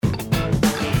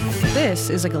This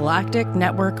is a Galactic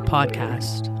Network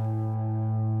podcast.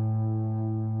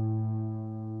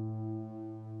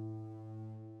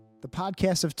 The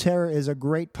Podcast of Terror is a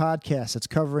great podcast. It's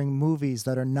covering movies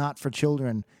that are not for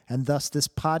children, and thus this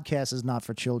podcast is not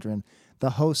for children.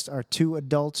 The hosts are two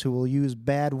adults who will use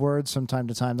bad words from time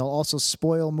to time. They'll also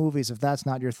spoil movies if that's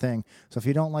not your thing. So if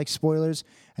you don't like spoilers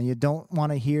and you don't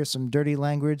want to hear some dirty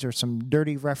language or some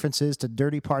dirty references to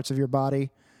dirty parts of your body,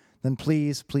 then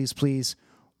please, please, please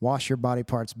wash your body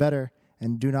parts better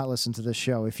and do not listen to this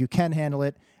show. If you can handle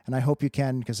it, and I hope you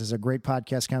can because there's a great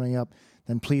podcast coming up,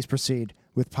 then please proceed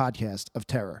with Podcast of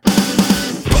Terror. Burn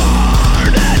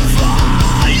and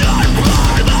fire,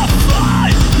 burn the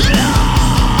fire. Burn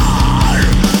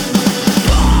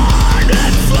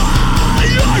and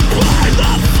fire, burn the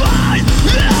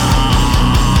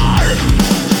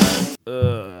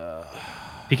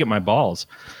fire. Peek at my balls.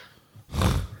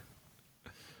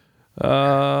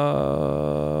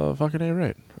 Fucking A,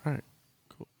 right. All right,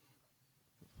 cool.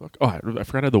 Fuck. Oh, I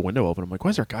forgot I had the window open. I'm like,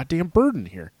 why is there a goddamn bird in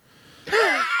here?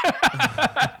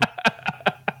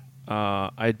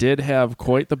 I did have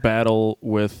quite the battle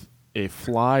with a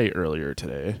fly earlier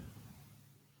today.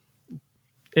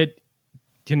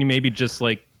 Can you maybe just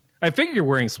like... I figure you're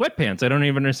wearing sweatpants. I don't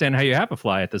even understand how you have a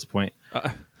fly at this point.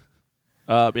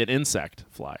 An insect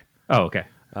fly. Oh, okay.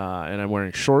 And I'm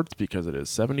wearing shorts because it is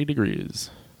 70 degrees.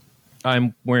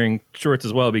 I'm wearing shorts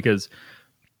as well because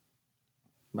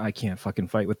I can't fucking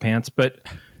fight with pants. But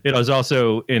it was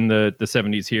also in the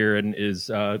 70s here and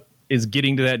is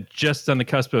getting to that just on the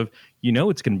cusp of,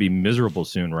 it's going to be miserable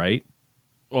soon, right?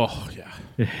 Oh yeah,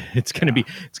 it's going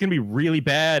to be really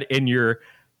bad in your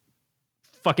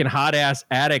fucking hot ass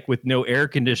attic with no air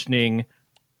conditioning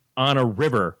on a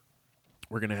river.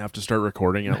 We're going to have to start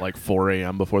recording at like 4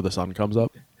 a.m. before the sun comes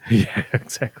up. Yeah,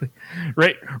 exactly.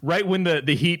 Right when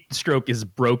the heat stroke is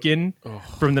broken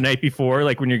from the night before,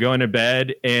 like when you're going to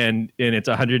bed and it's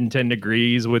 110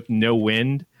 degrees with no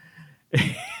wind,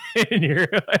 and you're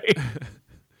like,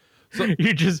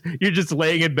 you're just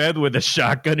laying in bed with a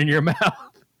shotgun in your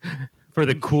mouth for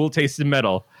the cool taste of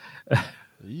metal.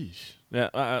 Yeesh. Yeah,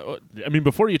 I mean,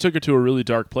 before you took it to a really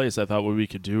dark place, I thought what we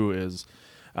could do is,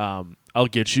 I'll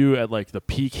get you at like the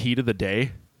peak heat of the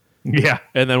day. Yeah.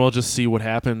 And then we'll just see what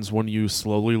happens when you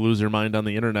slowly lose your mind on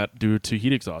the internet due to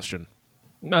heat exhaustion.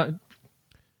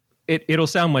 It'll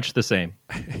sound much the same.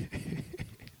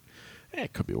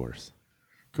 It could be worse.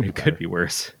 Could be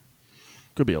worse.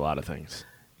 Could be a lot of things.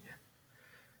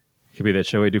 Could be that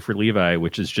show I do for Levi,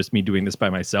 which is just me doing this by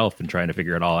myself and trying to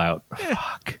figure it all out.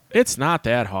 Fuck. It's not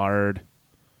that hard.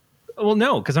 Well,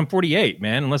 no, because I'm 48,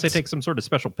 man, unless I take some sort of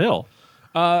special pill.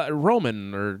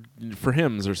 Roman or for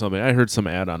hymns or something. I heard some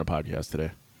ad on a podcast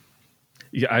today.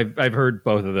 Yeah, I've heard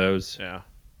both of those. Yeah.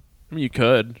 I mean, you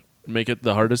could make it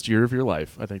the hardest year of your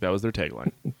life. I think that was their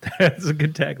tagline. That's a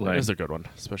good tagline. It's a good one,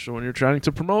 especially when you're trying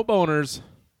to promote boners.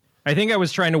 I think I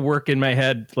was trying to work in my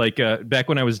head, like back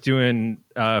when I was doing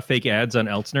fake ads on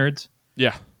Elts Nerds.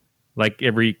 Yeah. Like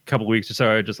every couple of weeks or so,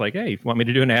 I was just like, hey, want me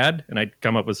to do an ad? And I'd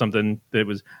come up with something that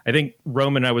was, I think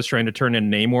Roman, I was trying to turn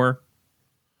in Namor,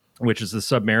 which is the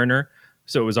Submariner.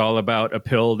 So it was all about a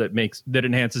pill that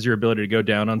enhances your ability to go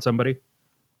down on somebody.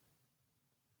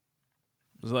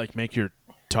 Does it like make your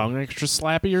tongue extra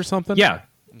slappy or something? Yeah.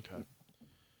 Okay.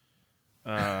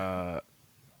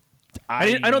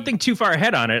 I don't think too far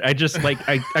ahead on it. I just like,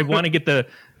 I want to get the,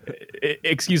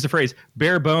 excuse the phrase,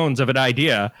 bare bones of an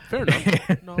idea. Fair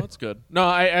enough. No, that's good. No,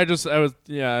 I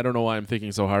don't know why I'm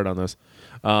thinking so hard on this.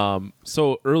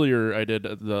 So earlier I did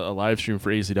a live stream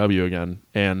for ACW again,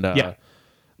 and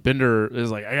Bender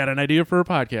is like, I got an idea for a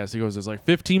podcast. He goes, it's like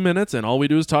 15 minutes, and all we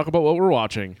do is talk about what we're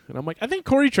watching. And I'm like, I think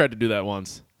Corey tried to do that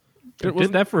once. It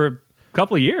did that for a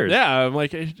couple of years. Yeah, I'm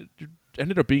like, it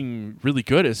ended up being really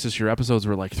good. It's just your episodes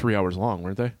were like 3 hours long,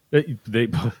 weren't they?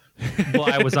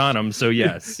 Well, I was on them, so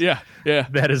yes. Yeah.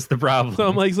 That is the problem. So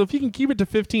I'm like, so if you can keep it to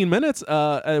 15 minutes,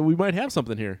 we might have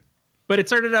something here. But it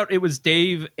started out, it was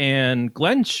Dave and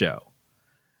Glenn's show.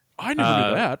 I never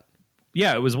knew that.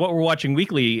 Yeah, it was What We're Watching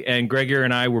Weekly, and Gregor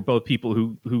and I were both people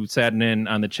who sat in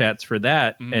on the chats for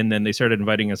that, and then they started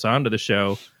inviting us onto the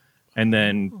show, and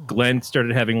then Glenn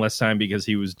started having less time because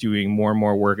he was doing more and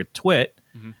more work at Twit,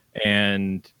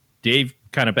 and Dave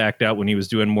kind of backed out when he was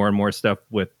doing more and more stuff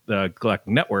with the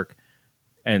Galactic Network,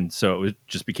 and so it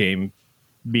just became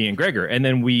me and Gregor, and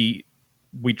then we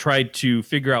tried to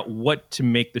figure out what to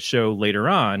make the show later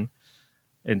on.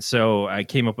 And so I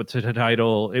came up with the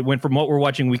title. It went from What We're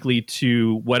Watching Weekly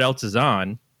to What Else Is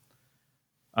On.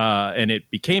 And it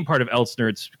became part of Elts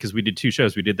Nerds because we did two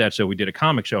shows. We did that show. We did a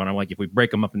comic show. And I'm like, if we break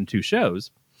them up into two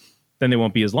shows, then they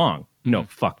won't be as long. No,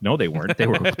 fuck, no, they weren't. They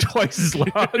were twice as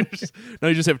long. No,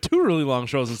 you just have 2 really long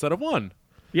shows instead of 1.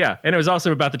 Yeah, and it was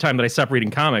also about the time that I stopped reading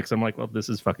comics. I'm like, well, this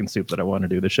is fucking stupid. I want to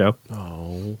do the show.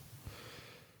 Oh.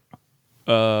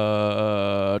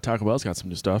 Taco Bell's got some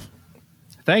new stuff.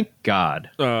 Thank God.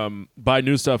 By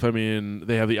new stuff, I mean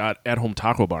they have the at-home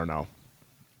taco bar now.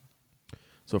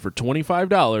 So for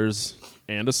 $25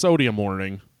 and a sodium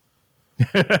warning,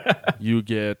 you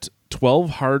get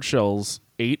 12 hard shells,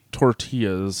 8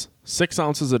 tortillas, 6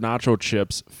 ounces of nacho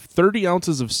chips, 30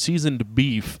 ounces of seasoned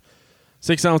beef,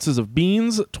 6 ounces of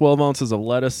beans, 12 ounces of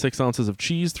lettuce, 6 ounces of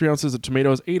cheese, 3 ounces of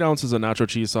tomatoes, 8 ounces of nacho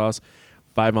cheese sauce,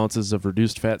 5 ounces of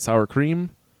reduced fat sour cream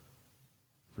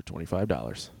for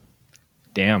 $25.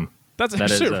 Damn. That's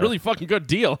actually a really fucking good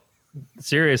deal.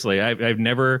 Seriously, I've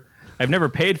never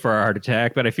paid for a heart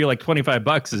attack, but I feel like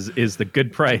 $25 is the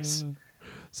good price.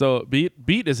 So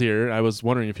Beat is here. I was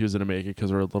wondering if he was going to make it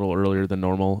because we're a little earlier than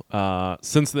normal.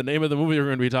 Since the name of the movie we're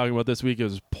going to be talking about this week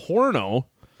is Porno,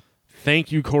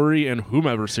 thank you, Corey, and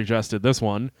whomever suggested this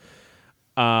one.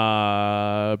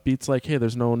 Beat's like, hey,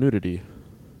 there's no nudity.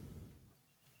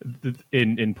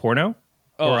 In Porno?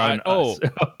 Oh, or on us?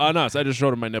 On us. I just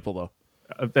showed him my nipple, though.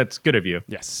 That's good of you.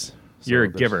 Yes. You're a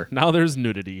giver. Now there's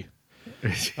nudity.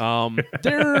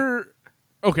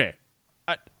 Okay.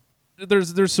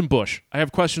 There's some bush. I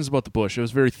have questions about the bush. It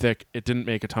was very thick. It didn't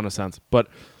make a ton of sense. But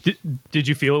did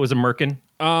you feel it was a merkin?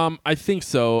 I think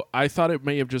so. I thought it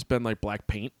may have just been like black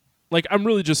paint. Like, I'm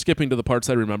really just skipping to the parts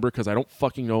I remember because I don't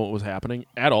fucking know what was happening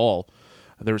at all.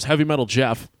 There was Heavy Metal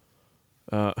Jeff.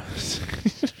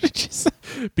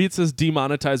 Beat says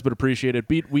demonetized but appreciated.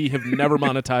 Beat, we have never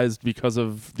monetized because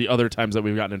of the other times that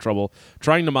we've gotten in trouble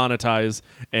trying to monetize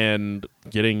and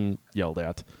getting yelled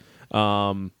at.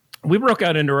 We broke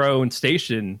out into our own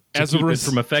station to As a keep it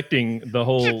from affecting the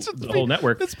whole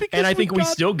network. And I think we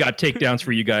still got takedowns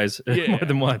for you guys more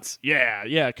than once.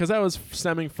 Yeah, because that was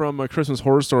stemming from a Christmas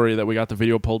Horror Story that we got the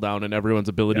video pulled down and everyone's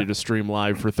ability to stream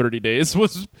live for 30 days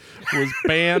was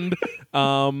banned.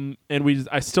 And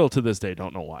I still to this day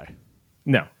don't know why.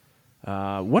 No.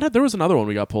 There was another one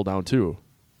we got pulled down too.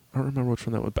 I don't remember which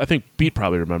one that was. I think Beat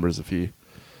probably remembers if he.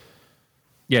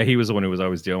 Yeah, he was the one who was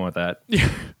always dealing with that. Yeah.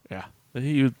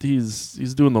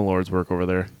 He's doing the Lord's work over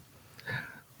there.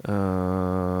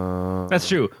 That's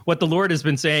true. What the Lord has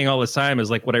been saying all this time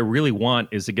is like, what I really want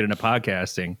is to get into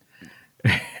podcasting.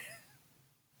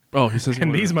 Oh, he says,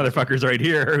 and these motherfuckers right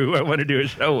here who I want to do a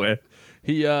show with.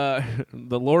 The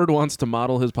Lord wants to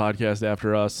model his podcast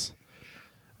after us.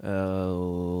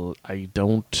 I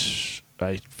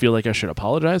feel like I should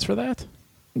apologize for that.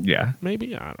 Yeah,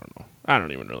 maybe. I don't know. I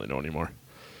don't even really know anymore.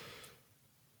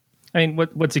 I mean,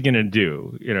 what's he gonna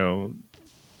do? You know,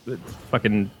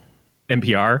 fucking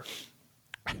NPR.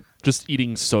 Just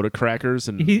eating soda crackers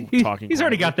and talking. He's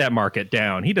already got that market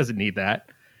down. He doesn't need that.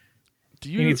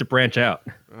 He needs to branch out.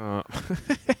 I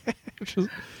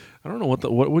don't know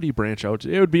what would he branch out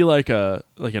to? It would be like an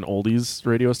oldies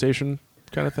radio station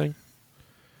kind of thing.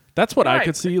 That's what I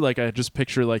could see. Like, I just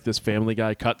picture like this Family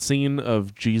Guy cutscene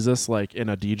of Jesus like in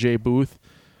a DJ booth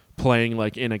playing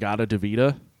like Inagata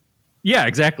Devita. Yeah,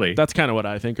 exactly. That's kind of what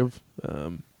I think of.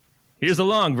 Here's a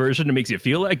long version that makes you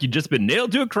feel like you've just been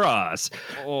nailed to a cross.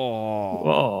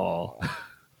 Oh.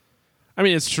 I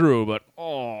mean, it's true, but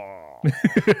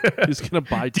he's gonna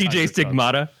buy DJ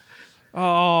Stigmata.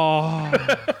 Oh.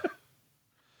 Did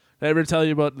I ever tell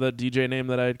you about the DJ name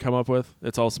that I had come up with?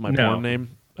 It's also my porn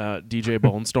name. DJ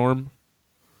Bonestorm.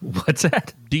 What's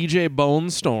that? DJ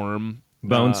Bonestorm.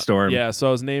 Bonestorm. Yeah, so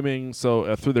I was naming.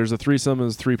 So there's a threesome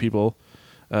is 3 people.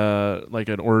 Like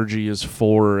an orgy is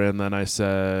 4, and then I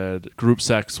said group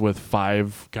sex with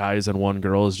 5 guys and 1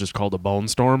 girl is just called a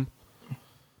Bonestorm.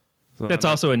 So that's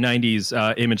also a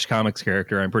 90s Image Comics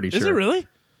character, I'm pretty sure. Is it really?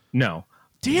 No.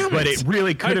 Damn it. But it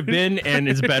really could have been, and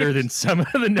is better than some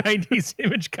of the 90s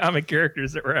Image comic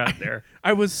characters that were out there.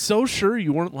 I was so sure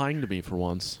you weren't lying to me for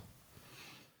once.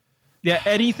 Yeah,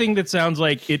 anything that sounds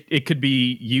like it could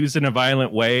be used in a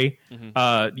violent way,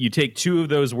 you take 2 of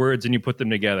those words and you put them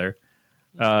together.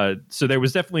 So there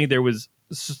was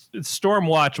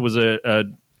Stormwatch was a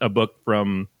book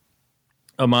from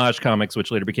Homage Comics,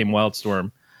 which later became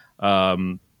Wildstorm.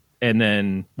 And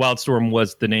then Wildstorm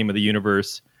was the name of the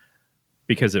universe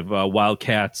because of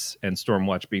Wildcats and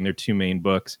Stormwatch being their 2 main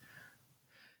books.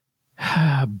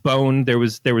 Bone, there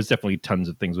was definitely tons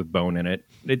of things with bone in it.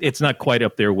 It's not quite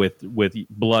up there with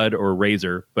blood or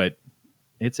razor, but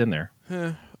it's in there.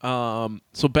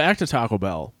 So back to Taco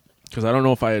Bell. Because I don't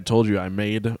know if I had told you I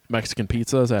made Mexican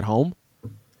pizzas at home.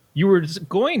 You were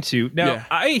going to. Now,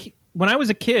 yeah. When I was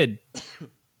a kid,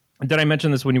 did I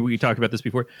mention this when we talked about this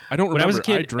before? I don't remember. When I was a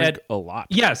kid, I drank a lot.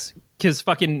 Yes. because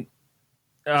fucking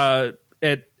at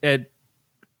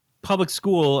public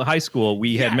school, high school,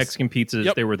 we had Mexican pizzas.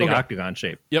 Yep. They were the Okay. octagon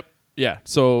shape. Yep. Yeah.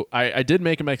 So I did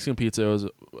make a Mexican pizza.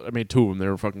 I made two of them. They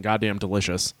were fucking goddamn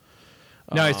delicious.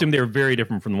 Now I assume they were very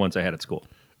different from the ones I had at school.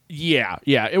 Yeah.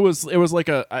 It was like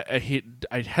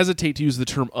I hesitate to use the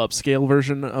term upscale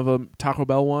version of a Taco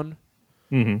Bell one,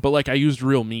 but like I used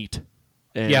real meat.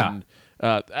 And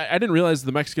I didn't realize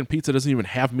the Mexican pizza doesn't even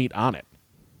have meat on it.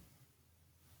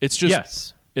 It's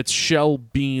just it's shell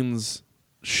beans,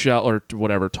 or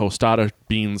whatever, tostada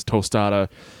beans, tostada,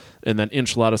 and then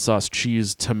enchilada sauce,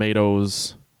 cheese,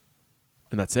 tomatoes,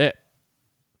 and that's it.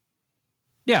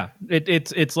 Yeah,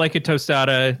 it's like a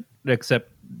tostada,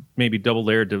 except maybe double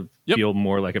layered to feel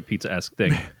more like a pizza-esque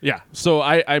thing. Yeah. So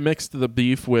I mixed the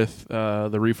beef with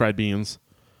the refried beans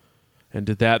and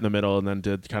did that in the middle, and then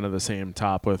did kind of the same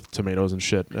top with tomatoes and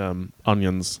shit,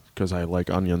 onions, because I like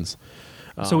onions.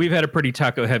 So we've had a pretty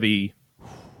taco-heavy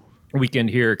weekend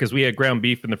here because we had ground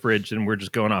beef in the fridge, and we're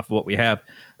just going off of what we have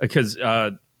because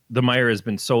the Meyer has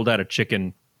been sold out of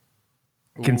chicken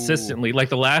consistently. Like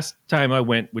the last time I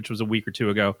went, which was a week or two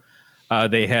ago,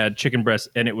 they had chicken breast,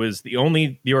 and it was the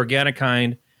organic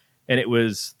kind, and it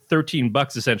was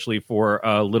 $13 essentially for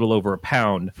a little over a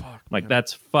pound.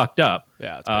 That's fucked up.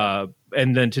 Yeah.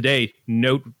 And then today,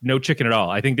 no chicken at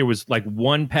all. I think there was like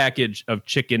one package of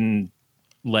chicken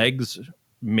legs,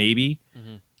 maybe,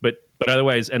 but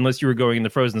otherwise, unless you were going in the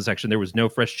frozen section, there was no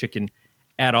fresh chicken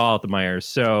at all at the Myers.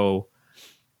 So,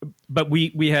 but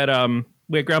we had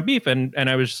ground beef, and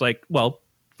I was just like, well,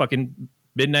 fucking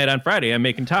midnight on Friday, I'm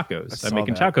making tacos. I'm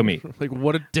making taco meat. Like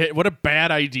what a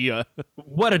bad idea.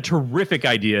 What a terrific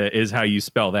idea is how you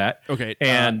spell that. Okay,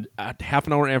 and half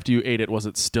an hour after you ate it, was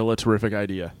it still a terrific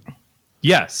idea?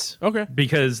 Yes. Okay.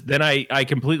 Because then I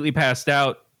completely passed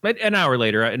out. But an hour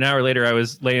later, I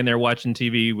was laying there watching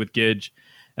TV with Gidge,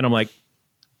 and I'm like,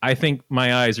 I think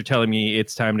my eyes are telling me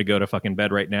it's time to go to fucking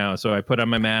bed right now. So I put on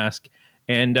my mask,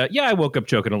 and I woke up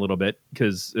choking a little bit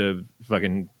because of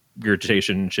fucking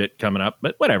regurgitation shit coming up.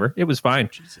 But whatever, it was fine.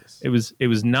 Jesus. It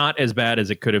was not as bad as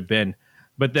it could have been.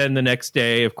 But then the next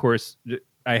day, of course,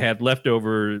 I had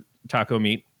leftover taco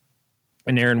meat,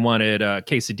 and Erin wanted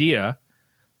quesadilla,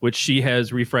 which she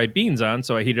has refried beans on.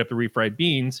 So I heated up the refried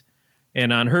beans.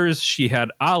 And on hers, she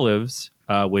had olives,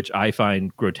 which I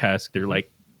find grotesque. They're like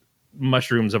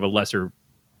mushrooms of a lesser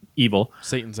evil.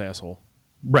 Satan's asshole.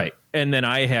 Right. And then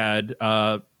I had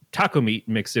taco meat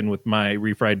mixed in with my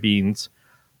refried beans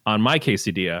on my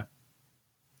quesadilla.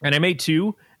 And I made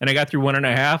two, and I got through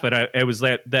 1.5. And I was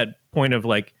at that point of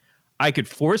like, I could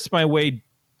force my way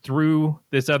through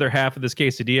this other half of this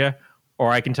quesadilla, or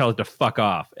I can tell it to fuck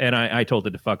off. And I told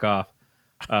it to fuck off.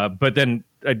 But then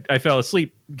I fell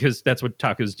asleep because that's what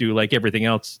tacos do. Like everything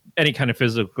else, any kind of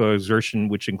physical exertion,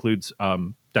 which includes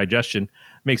digestion,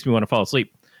 makes me want to fall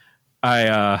asleep.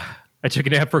 I took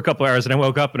a nap for a couple hours, and I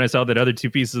woke up and I saw that other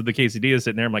two pieces of the quesadilla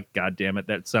sitting there. I'm like, God damn it,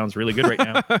 that sounds really good right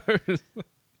now.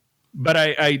 But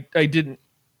I didn't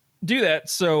do that.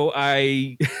 So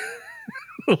I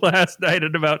last night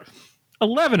at about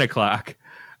 11 o'clock,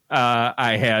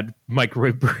 I had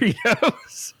microwave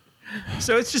burritos.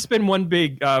 So it's just been one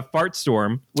big fart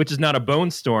storm, which is not a bone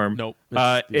storm. Nope.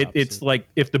 It's like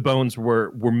if the bones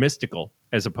were mystical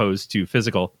as opposed to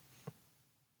physical.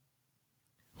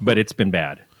 But it's been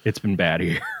bad. It's been bad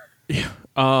here.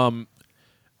 Yeah.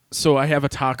 So I have a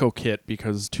taco kit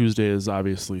because Tuesday is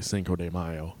obviously Cinco de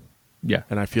Mayo. Yeah.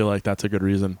 And I feel like that's a good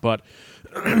reason. But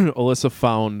Alyssa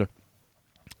found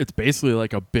it's basically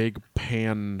like a big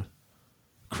pan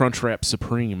Crunchwrap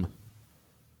Supreme.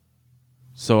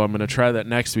 So I'm going to try that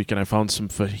next week, and I found some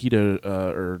fajita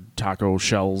or taco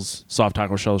shells, soft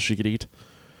taco shells she could eat.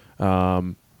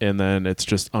 And then it's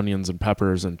just onions and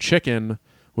peppers and chicken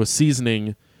with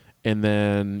seasoning, and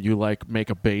then you like make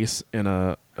a base in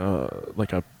a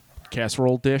like a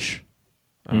casserole dish.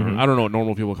 I don't know what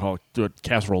normal people call it,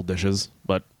 casserole dishes,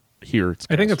 but here it's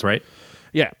I think that's right.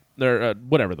 Yeah, they're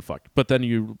whatever the fuck. But then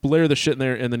you layer the shit in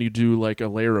there, and then you do like a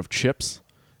layer of chips,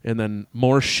 and then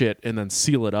more shit, and then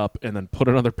seal it up, and then put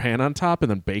another pan on top, and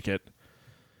then bake it.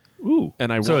 Ooh.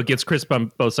 And so it gets crisp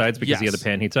on both sides because the other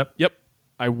pan heats up? Yep.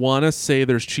 I want to say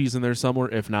there's cheese in there somewhere.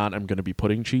 If not, I'm going to be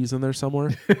putting cheese in there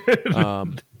somewhere.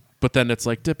 But then it's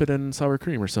like, dip it in sour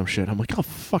cream or some shit. I'm like, oh,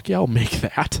 fuck yeah, I'll make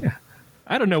that. Yeah.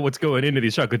 I don't know what's going into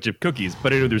these chocolate chip cookies,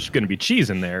 but I know there's going to be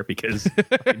cheese in there because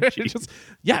cheese.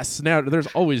 Yes, now there's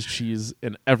always cheese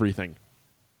in everything.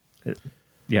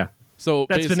 Yeah. So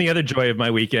that's been the other joy of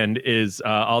my weekend is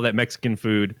all that Mexican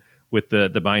food with the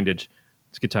bindage.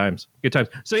 It's good times. Good times.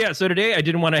 So yeah, so today I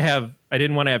didn't want to have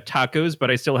tacos,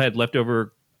 but I still had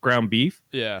leftover ground beef.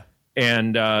 Yeah.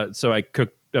 And so I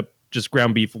cooked up just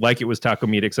ground beef like it was taco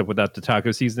meat, except without the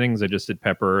taco seasonings. I just did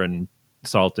pepper and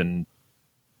salt and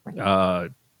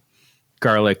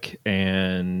garlic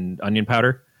and onion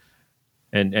powder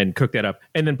and cook that up.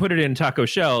 And then put it in taco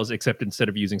shells, except instead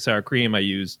of using sour cream, I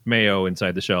used mayo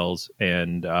inside the shells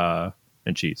and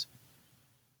cheese.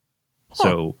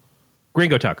 So,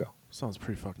 gringo taco. Sounds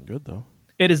pretty fucking good, though.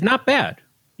 It is not bad.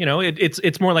 You know,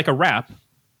 it's more like a wrap,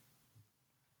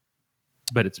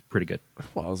 but it's pretty good.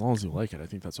 Well, as long as you like it, I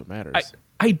think that's what matters.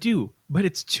 I do, but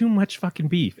it's too much fucking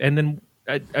beef. And then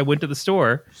I went to the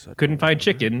store, couldn't find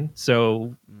chicken,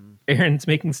 so Aaron's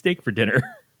making steak for dinner.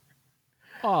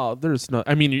 Oh, there's no...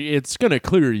 I mean, it's going to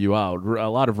clear you out. A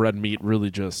lot of red meat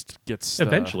really just gets...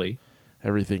 Eventually.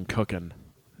 Everything cooking.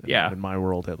 Yeah. In my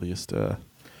world, at least.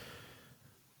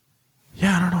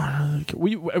 Yeah, I don't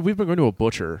know. We've been going to a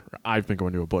butcher. I've been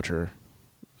going to a butcher.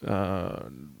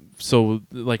 So,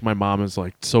 like, my mom is,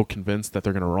 like, so convinced that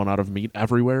they're going to run out of meat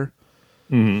everywhere.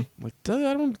 Mm-hmm. Like, they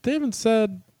haven't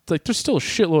said... Like, there's still a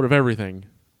shitload of everything.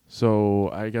 So,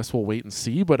 I guess we'll wait and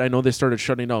see. But I know they started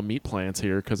shutting down meat plants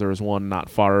here because there was one not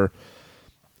far...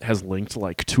 has linked,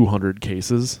 like, 200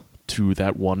 cases to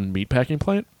that one meat packing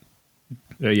plant.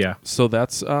 Yeah. So,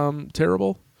 that's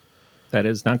terrible. That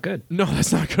is not good. No,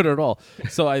 that's not good at all.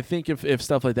 So I think if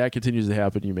stuff like that continues to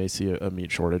happen, you may see a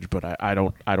meat shortage. But I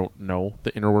don't know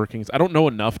the inner workings. I don't know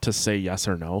enough to say yes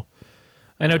or no.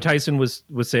 I know Tyson was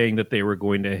saying that they were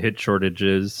going to hit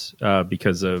shortages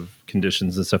because of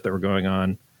conditions and stuff that were going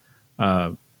on.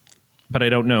 But I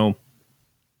don't know.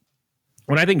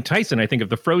 When I think Tyson, I think of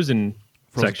the frozen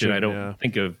section. chicken, I don't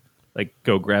think of like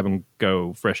go grab and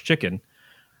go fresh chicken,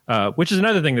 which is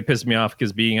another thing that pissed me off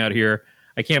because being out here.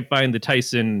 I can't find the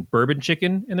Tyson bourbon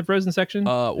chicken in the frozen section. They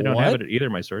don't have it at either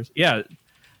of my stores. Yeah.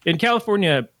 In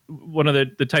California, one of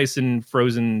the Tyson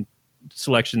frozen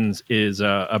selections is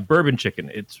a bourbon chicken.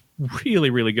 It's really,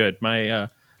 really good. My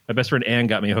best friend Ann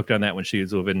got me hooked on that when she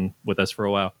was living with us for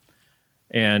a while.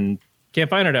 And can't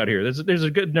find it out here. There's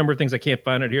a good number of things I can't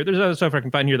find out here. There's other stuff I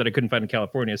can find here that I couldn't find in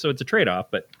California. So it's a trade-off.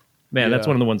 But, man, that's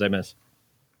one of the ones I miss.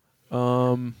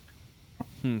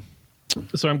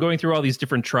 So I'm going through all these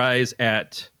different tries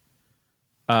at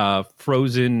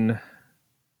frozen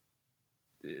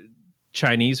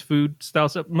Chinese food style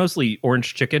stuff, mostly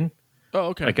orange chicken. Oh,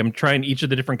 okay. Like I'm trying each of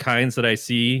the different kinds that I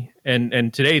see,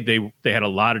 and today they had a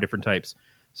lot of different types,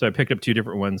 so I picked up 2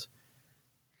 different ones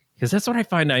because that's what I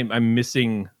find I'm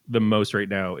missing the most right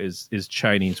now is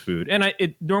Chinese food, and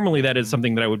normally that is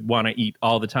something that I would want to eat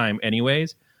all the time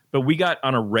anyways, but we got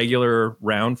on a regular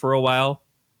round for a while.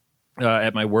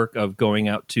 At my work of going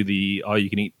out to the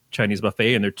all-you-can-eat Chinese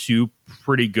buffet, and there are 2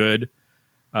 pretty good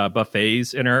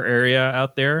buffets in our area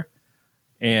out there.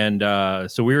 And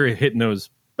so we were hitting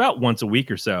those about once a week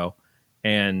or so.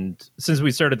 And since we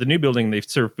started the new building, they've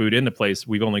served food in the place.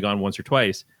 We've only gone once or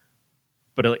twice.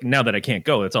 But now that I can't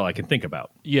go, that's all I can think about.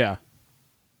 Yeah.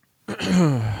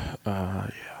 Yeah.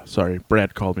 Sorry,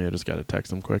 Brad called me. I just got to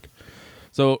text him quick.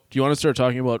 So, do you want to start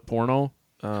talking about porno?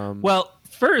 Well,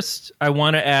 first, I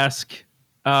want to ask,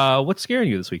 what's scaring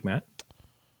you this week, Matt?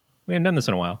 We haven't done this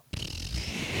in a while.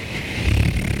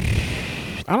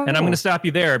 I'm going to stop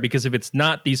you there because if it's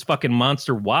not these fucking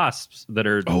monster wasps that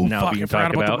are now being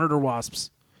talked about. The murder wasps.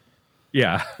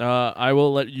 Yeah. I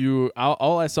will let you...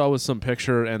 All I saw was some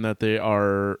picture and that they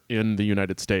are in the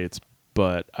United States,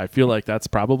 but I feel like that's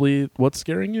probably what's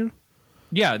scaring you?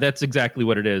 Yeah, that's exactly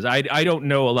what it is. I don't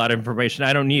know a lot of information.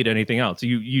 I don't need anything else.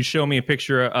 You show me a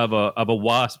picture of a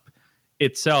wasp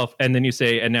itself, and then you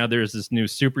say, and now there's this new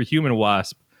superhuman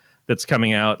wasp that's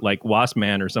coming out, like Wasp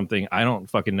Man or something. I don't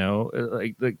fucking know.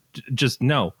 Like just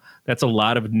no. That's a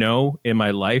lot of no in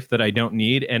my life that I don't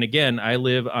need. And again, I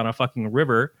live on a fucking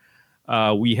river.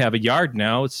 We have a yard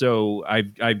now, so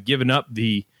I've given up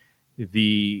the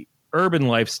urban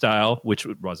lifestyle, which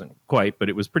wasn't quite, but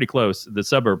it was pretty close, the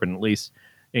suburban, at least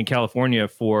in California,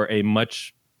 for a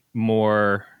much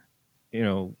more,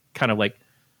 kind of like,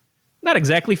 not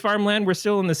exactly farmland. We're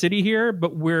still in the city here,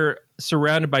 but we're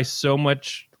surrounded by so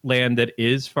much land that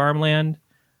is farmland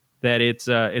that it's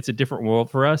a different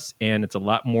world for us, and it's a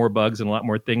lot more bugs and a lot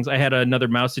more things. I had another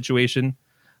mouse situation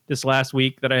this last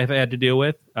week that I've had to deal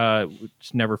with, which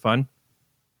is never fun.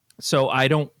 So I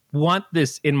don't want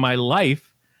this in my life.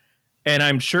 And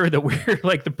I'm sure that we're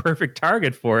like the perfect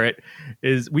target for it.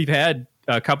 We've had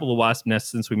a couple of wasp nests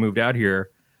since we moved out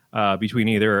here.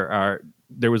 Between there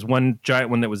was one giant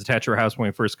one that was attached to our house when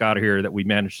we first got here that we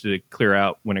managed to clear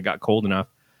out when it got cold enough,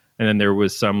 and then there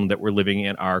was some that were living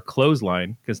in our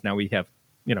clothesline because now we have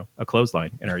a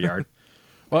clothesline in our yard.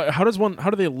 Well, how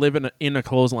do they live in a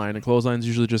clothesline? A clothesline's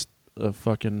usually just a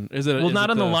fucking? Is it? Well, is not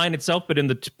it on the line itself, but in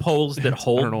the poles that I don't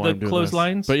hold know why I'm the doing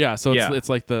clotheslines. this. But yeah, so Yeah. it's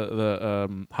like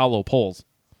the hollow poles.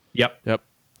 Yep. Yep,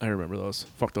 I remember those.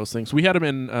 Fuck those things. We had them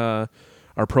in our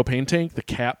propane tank. The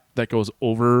cap that goes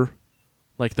over,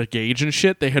 like the gauge and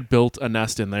shit. They had built a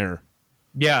nest in there.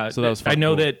 Yeah. So that was I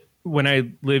know cool. that when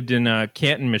I lived in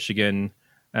Canton, Michigan,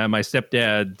 my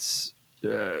stepdad's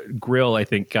grill, I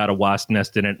think, got a wasp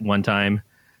nest in it one time.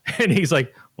 And he's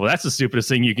like, well, that's the stupidest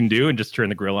thing you can do, and just turn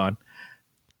the grill on.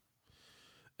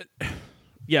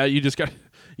 Yeah, you got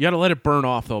to let it burn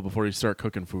off though before you start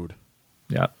cooking food.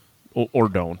 Yeah. Or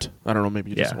don't. I don't know.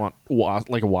 Maybe you just Yeah. want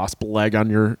like a wasp leg on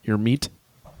your meat.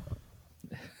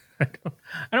 I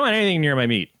don't want anything near my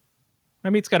meat. My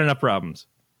meat's got enough problems.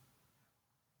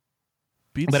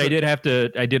 Beats But are-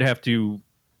 I did have to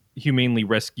humanely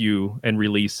rescue and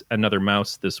release another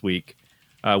mouse this week,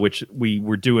 which we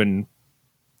were doing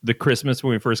the Christmas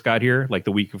when we first got here, like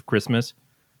the week of Christmas.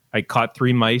 I caught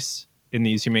 3 mice in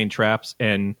these humane traps,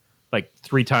 and like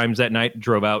 3 times that night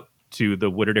drove out to the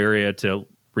wooded area to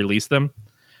release them,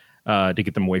 to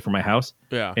get them away from my house.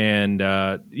 Yeah. And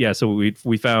so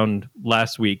we found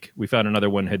last week, we found another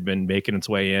one had been making its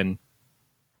way in.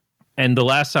 And the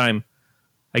last time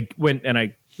I went and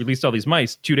I released all these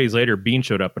mice, 2 days later, Bean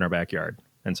showed up in our backyard.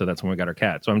 And so that's when we got our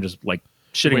cat. So I'm just like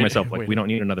shitting myself, like, we don't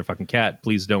need another fucking cat.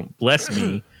 Please don't bless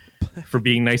me for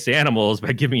being nice to animals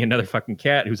by giving me another fucking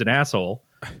cat who's an asshole.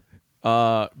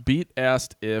 Beat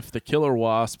asked if the killer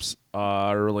wasps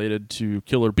are related to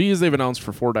killer bees they've announced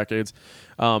for 4 decades.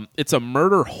 It's a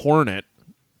murder hornet,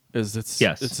 is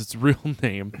its real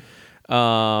name.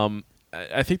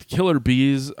 I think the killer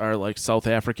bees are like South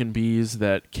African bees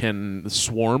that can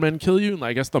swarm and kill you. And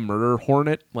I guess the murder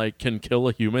hornet like can kill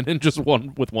a human in just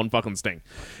one fucking sting.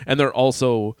 And they're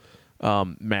also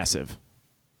massive.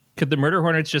 Could the murder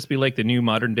hornets just be like the new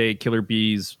modern day killer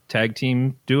bees tag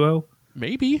team duo?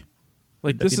 Maybe.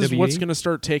 Like this is what's going to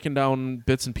start taking down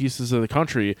bits and pieces of the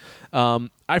country.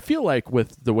 I feel like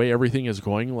with the way everything is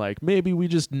going, like maybe we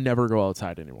just never go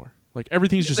outside anymore. Like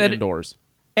everything's just indoors.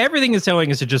 Everything is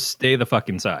telling us to just stay the fuck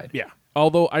inside. Yeah.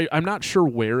 Although I'm not sure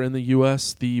where in the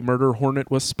U.S. the murder hornet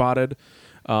was spotted.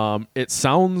 It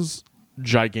sounds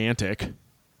gigantic,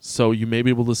 so you may be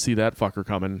able to see that fucker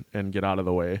coming and get out of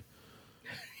the way.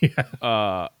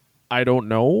 Yeah. I don't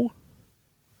know.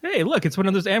 Hey, look, it's one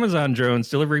of those Amazon drones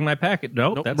delivering my packet.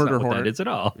 Nope, that's murder not what hornet. that is at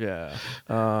all. Yeah.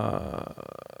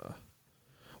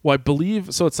 Well, I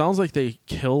believe so. It sounds like they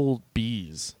kill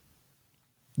bees.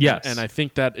 Yes. And I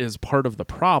think that is part of the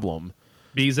problem.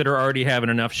 Bees that are already having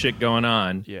enough shit going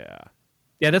on. Yeah.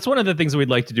 Yeah, that's one of the things we'd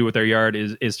like to do with our yard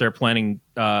is start planning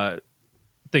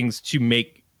things to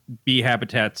make bee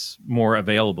habitats more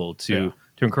available to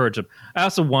encourage them. I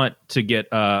also want to get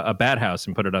a bat house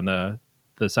and put it on the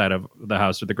side of the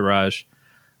house or the garage,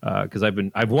 because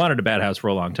I've wanted a bat house for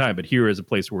a long time, but here is a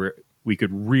place where we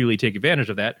could really take advantage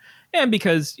of that. And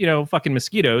because, fucking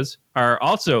mosquitoes are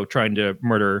also trying to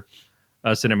murder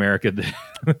us in America.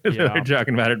 They're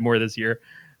talking about it more this year.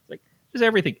 It's like just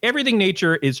everything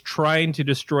nature is trying to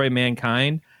destroy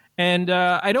mankind. And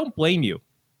I don't blame you.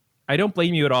 I don't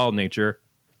blame you at all, nature.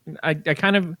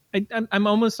 I'm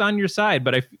almost on your side,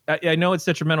 but I know it's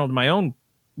detrimental to my own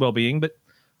well-being, but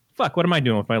fuck, what am I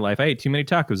doing with my life? I ate too many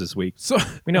tacos this week. So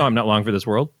we know I'm not long for this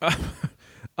world.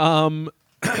 I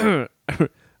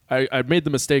made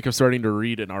the mistake of starting to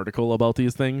read an article about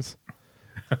these things.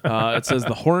 It says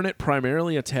the hornet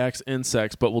primarily attacks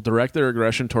insects, but will direct their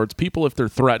aggression towards people if they're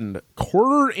threatened.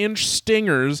 Quarter-inch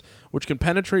stingers, which can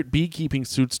penetrate beekeeping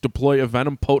suits, deploy a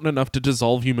venom potent enough to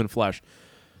dissolve human flesh.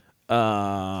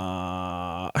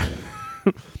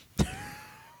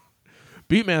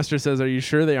 Beatmaster says, are you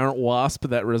sure they aren't wasp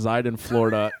that reside in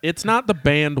Florida? It's not the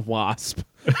band Wasp.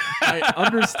 I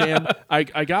understand.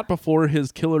 I got before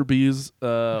his Killer Bees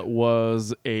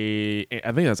was I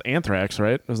think that's Anthrax,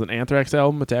 right? It was an Anthrax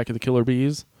album, Attack of the Killer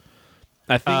Bees.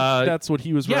 I think that's what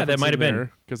he was referencing. Yeah, that might have been.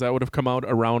 Because that would have come out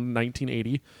around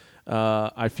 1980.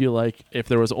 I feel like if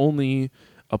there was only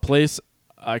a place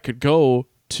I could go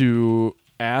to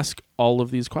ask all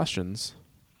of these questions.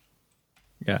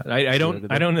 Yeah, I don't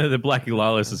know that Blackie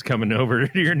Lawless is coming over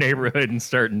to your neighborhood and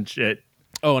starting shit.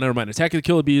 Oh, never mind. Attack of the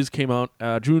Killer Bees came out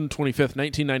June 25th,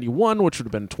 1991, which would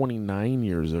have been 29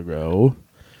 years ago.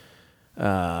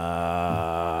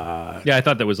 Yeah, I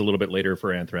thought that was a little bit later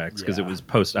for Anthrax because it was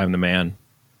post I'm the Man.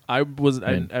 I was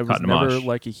never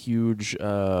like a huge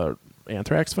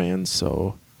Anthrax fan,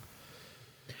 so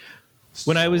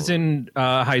when I was in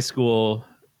high school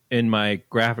in my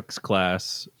graphics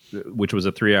class, which was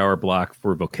a 3-hour block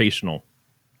for vocational,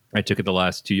 I took it the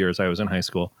last 2 years I was in high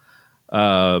school.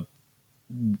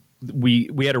 we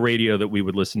had a radio that we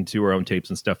would listen to our own tapes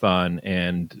and stuff on,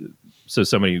 and so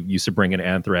somebody used to bring in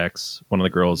Anthrax. One of the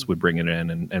girls would bring it in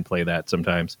and play that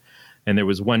sometimes. And there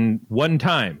was one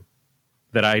time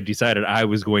that I decided I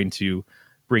was going to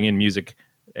bring in music,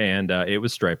 and it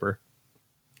was Stryper.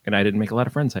 And I didn't make a lot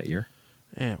of friends that year.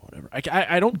 Yeah, whatever.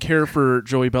 I don't care for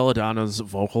Joey Belladonna's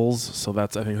vocals, so I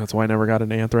think that's why I never got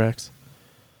into Anthrax.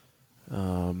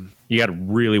 You got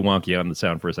really wonky on the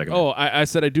sound for a second. Oh, I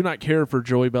said I do not care for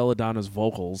Joey Belladonna's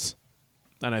vocals,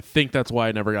 and I think that's why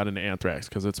I never got into Anthrax,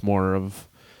 because it's more of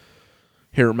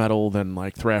hair metal than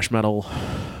like thrash metal.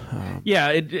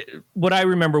 Yeah, what I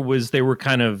remember was they were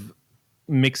kind of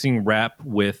mixing rap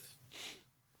with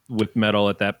metal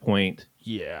at that point.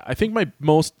 Yeah, I think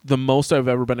the most I've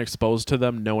ever been exposed to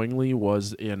them knowingly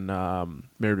was in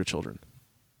Married with Children.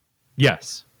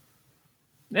 Yes,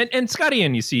 and Scotty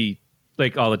Ian you see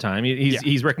like all the time.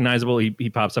 He's recognizable. He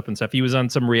pops up and stuff. He was on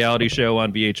some reality show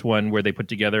on VH1 where they put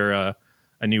together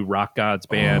a new rock gods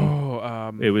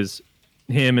band. It was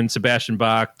him and Sebastian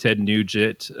Bach, Ted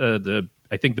Nugent.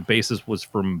 I think the bassist was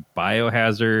from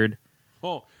Biohazard.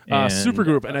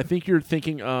 Supergroup, and I think you're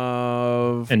thinking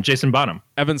of and Jason Bonham,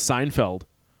 Evan Seinfeld,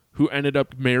 who ended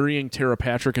up marrying Tara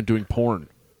Patrick and doing porn.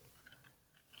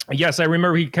 Yes, I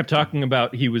remember he kept talking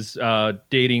about he was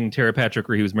dating Tara Patrick,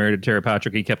 or he was married to Tara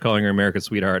Patrick. He kept calling her America's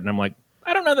sweetheart, and I'm like,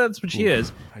 I don't know that's what she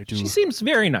is. I do. She seems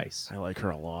very nice. I like her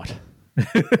a lot.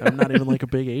 I'm not even like a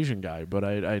big Asian guy, but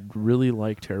I really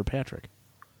like Tara Patrick.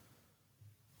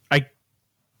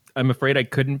 I'm afraid I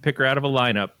couldn't pick her out of a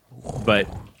lineup, but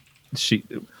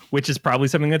which is probably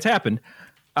something that's happened.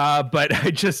 But I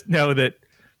just know that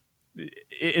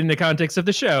in the context of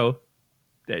the show,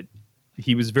 that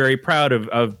he was very proud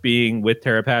of being with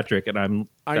Tara Patrick, and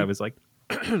I was like,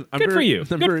 good for you.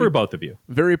 Good for both of you.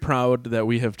 Very proud that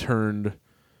we have turned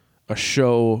a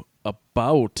show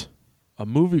about a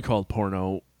movie called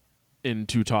Porno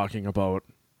into talking about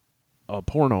a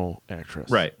porno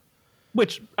actress. Right.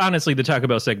 Which, honestly, the Taco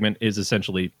Bell segment is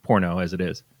essentially porno as it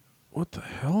is. What the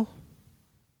hell?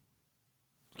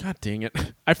 God dang it.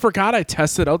 I forgot I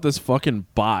tested out this fucking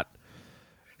bot.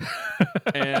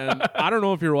 And I don't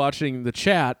know if you're watching the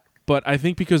chat, but I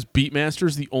think because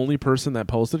Beatmaster's the only person that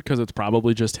posted, because it's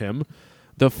probably just him,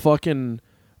 the fucking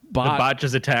bot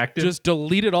just attacked him? Just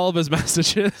deleted all of his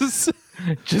messages.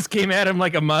 Just came at him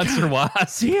like a monster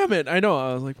wasp. Damn it. I know.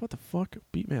 I was like, what the fuck?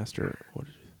 Beatmaster. What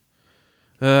did you...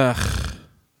 Ugh.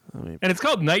 And it's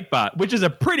called Nightbot, which is a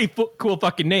pretty cool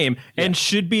fucking name and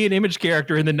should be an Image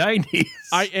character in the 90s.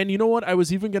 And you know what? I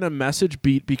was even going to message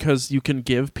Beat because you can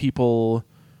give people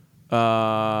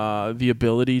the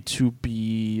ability to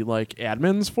be like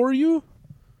admins for you.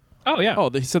 Oh, yeah. Oh,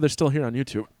 they said they're still here on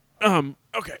YouTube.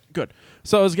 Okay, good.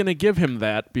 So I was going to give him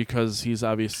that because he's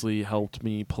obviously helped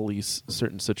me police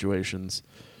certain situations.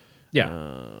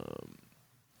 Yeah.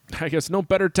 I guess no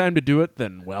better time to do it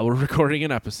than while we're recording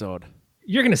an episode.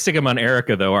 You're going to stick him on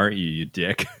Erica, though, aren't you, you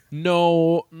dick?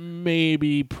 No,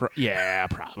 maybe. Yeah,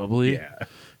 probably. Yeah.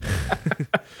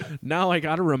 Now I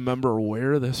got to remember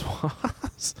where this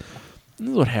was. This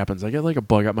is what happens. I get like a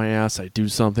bug up my ass. I do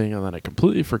something, and then I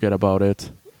completely forget about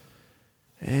it.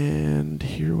 And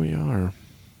here we are.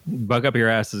 Bug up your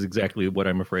ass is exactly what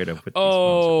I'm afraid of. With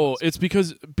it's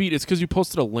because you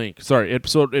posted a link. Sorry.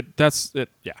 That's it.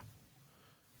 Yeah.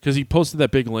 Because he posted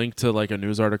that big link to like a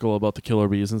news article about the killer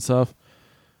bees and stuff.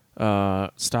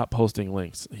 Stop posting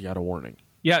links. He got a warning.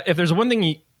 Yeah, if there's one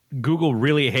thing Google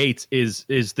really hates is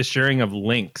the sharing of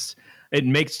links. It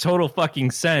makes total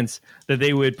fucking sense that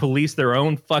they would police their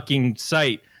own fucking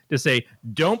site to say,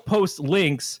 don't post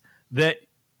links that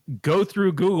go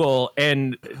through Google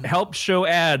and help show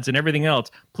ads and everything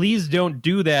else. Please don't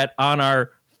do that on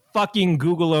our fucking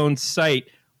Google-owned site.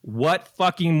 What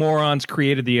fucking morons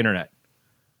created the internet?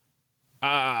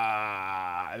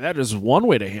 That is one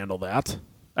way to handle that.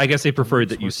 I guess they preferred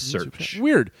that you search.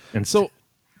 Weird. And so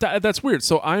that's weird.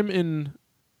 So I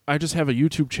just have a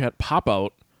YouTube chat pop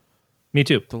out. Me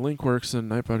too. The link works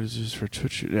and Nightbot is used for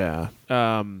Twitch. Yeah.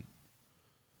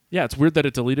 Yeah, it's weird that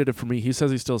it deleted it for me. He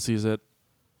says he still sees it.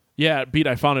 Yeah, Beat,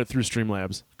 I found it through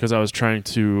Streamlabs because I was trying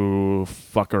to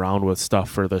fuck around with stuff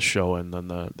for this show and then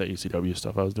the ECW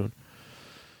stuff I was doing.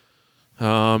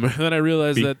 And then I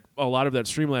realized that a lot of that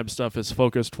Streamlabs stuff is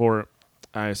focused for...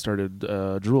 I started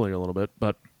drooling a little bit,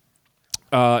 but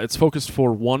it's focused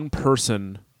for one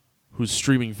person who's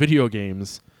streaming video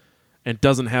games and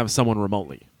doesn't have someone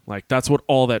remotely. Like, that's what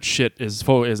all that shit is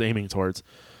aiming towards.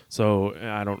 So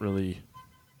I don't really...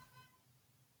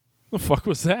 The fuck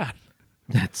was that?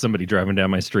 That's somebody driving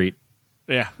down my street.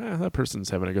 Yeah, that person's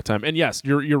having a good time. And yes,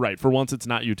 you're right. For once, it's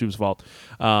not YouTube's fault. Is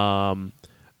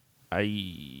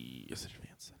it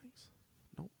advanced settings?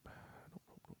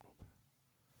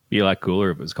 Be a lot cooler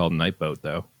if it was called Night Boat,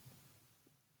 though.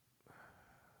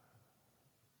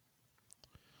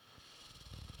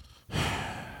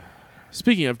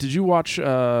 Speaking of, did you watch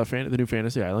the new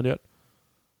Fantasy Island yet?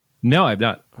 No, I've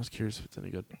not. I was curious if it's any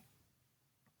good.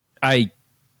 I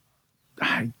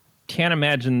can't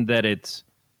imagine that it's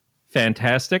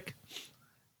fantastic,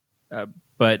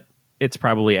 but it's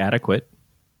probably adequate.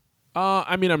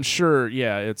 I mean, I'm sure.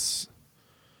 Yeah, it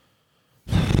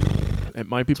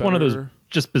might be. It's one of those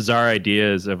just bizarre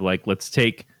ideas of like, let's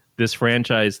take this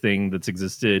franchise thing that's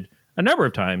existed a number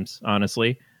of times,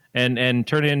 honestly, and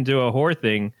turn it into a horror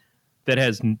thing that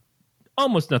has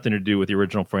almost nothing to do with the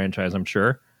original franchise. I'm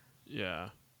sure. Yeah.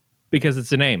 Because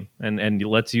it's a name, and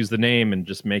let's use the name and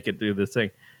just make it do this thing.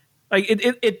 Like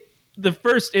it the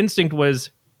first instinct was,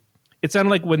 it sounded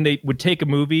like when they would take a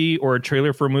movie or a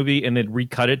trailer for a movie and they'd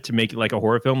recut it to make it like a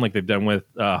horror film, like they've done with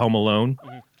Home Alone,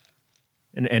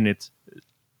 and it's,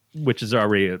 which is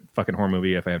already a fucking horror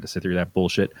movie if I have to sit through that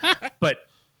bullshit. But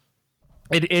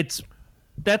it's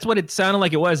that's what it sounded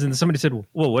like it was, and somebody said,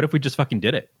 "Well, what if we just fucking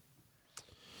did it?"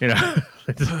 You know,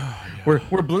 we're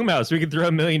Blumhouse. We could throw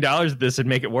 $1 million at this and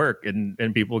make it work, and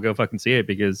people will go fucking see it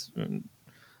because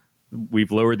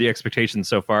we've lowered the expectations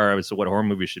so far as to what horror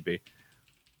movies should be.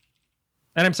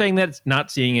 And I'm saying that it's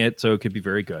not seeing it, so it could be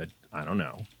very good. I don't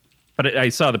know, but I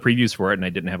saw the previews for it, and I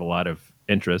didn't have a lot of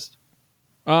interest.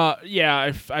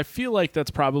 Yeah, I feel like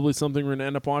that's probably something we're gonna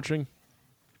end up watching.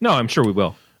 No, I'm sure we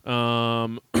will.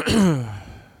 Who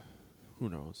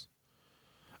knows?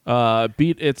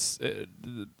 It's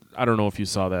I don't know if you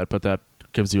saw that, but that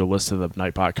gives you a list of the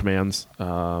Nightbot commands.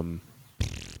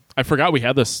 I forgot we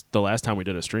had this the last time we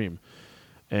did a stream,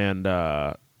 and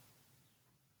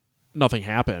nothing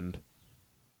happened.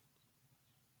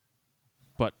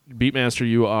 But Beatmaster,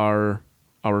 you are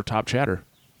our top chatter.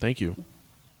 Thank you.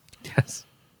 Yes.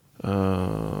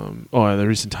 The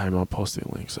recent time I'm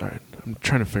posting links. All right, I'm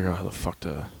trying to figure out how the fuck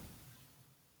to.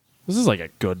 This is like a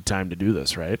good time to do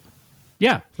this, right?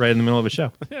 Yeah, right in the middle of a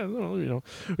show. Yeah,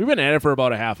 we've been at it for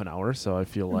about a half an hour, so I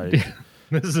feel like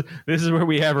this is where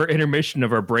we have our intermission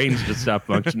of our brains to stop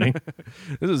functioning.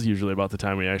 This is usually about the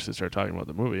time we actually start talking about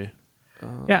the movie.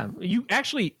 Yeah, you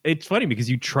actually, it's funny because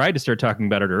you tried to start talking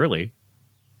about it early.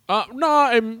 No,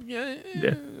 I'm. Yeah.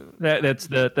 That's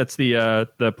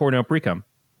the porno pre-cum.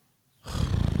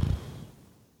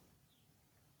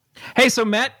 Hey, so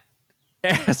Matt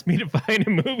asked me to find a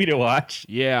movie to watch.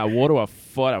 Yeah, what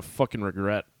a fucking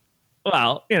regret.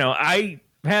 Well, I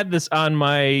had this on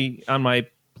my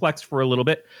Plex for a little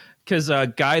bit because a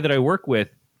guy that I work with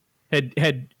had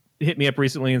hit me up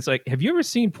recently and it's like, have you ever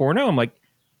seen Porno? I'm like,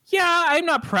 yeah, I'm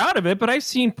not proud of it, but I've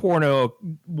seen Porno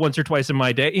once or twice in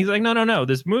my day. He's like, no,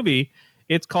 this movie,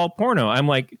 it's called Porno. I'm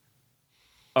like,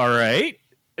 all right.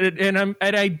 And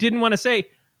I didn't want to say,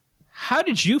 how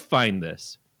did you find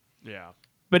this? Yeah.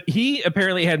 But he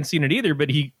apparently hadn't seen it either, but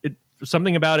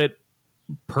something about it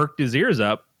perked his ears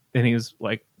up and he was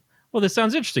like, well, this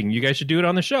sounds interesting. You guys should do it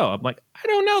on the show. I'm like, I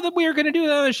don't know that we are going to do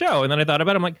that on the show. And then I thought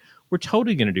about it. I'm like, we're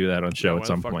totally going to do that on the show at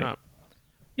some point. Not?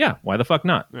 Yeah. Why the fuck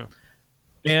not? Yeah.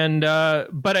 And,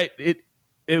 but it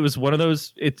was one of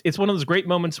those, it's one of those great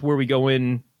moments where we go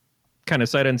in kind of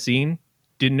sight unseen,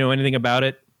 didn't know anything about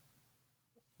it,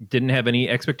 didn't have any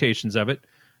expectations of it.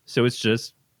 So it's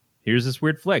just, here's this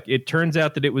weird flick. It turns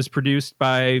out that it was produced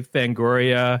by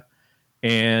Fangoria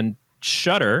and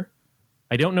Shudder.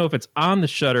 I don't know if it's on the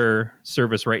Shudder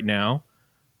service right now,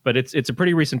 but it's a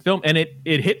pretty recent film, and it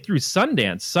hit through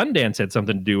Sundance. Sundance had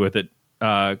something to do with it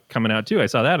coming out too. I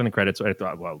saw that in the credits, so I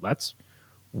thought, well, that's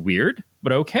weird,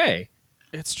 but okay.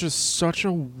 It's just such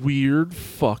a weird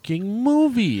fucking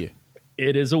movie.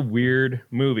 It is a weird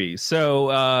movie.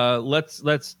 So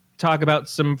let's talk about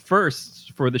some firsts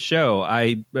for the show.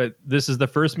 This is the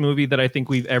first movie that I think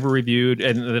we've ever reviewed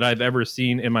and that I've ever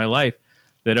seen in my life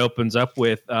that opens up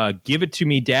with "Give It to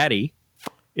Me, Daddy"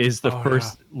 is the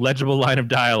first legible line of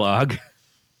dialogue.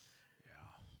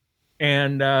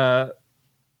 Yeah.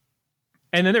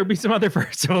 And then there'll be some other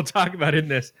firsts we'll talk about in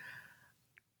this.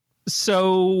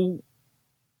 So,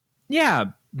 yeah,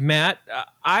 Matt,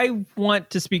 I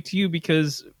want to speak to you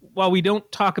because while we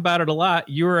don't talk about it a lot,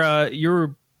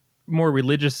 you're more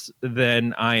religious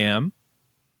than I am.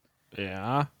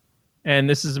 Yeah. And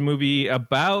this is a movie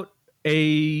about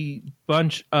a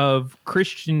bunch of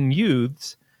Christian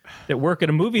youths that work at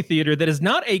a movie theater that is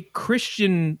not a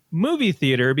Christian movie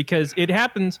theater because it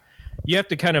happens, you have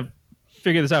to kind of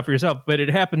figure this out for yourself, but it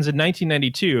happens in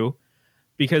 1992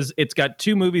 because it's got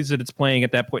two movies that it's playing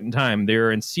at that point in time. They're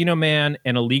Encino Man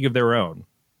and A League of Their Own.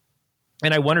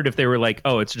 And I wondered if they were like,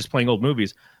 oh, it's just playing old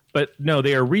movies. But no,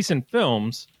 they are recent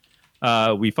films.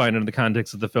 We find in the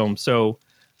context of the film. So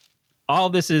all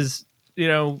this is,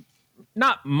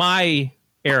 not my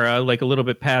era, like a little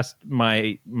bit past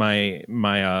my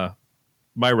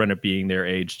run at being their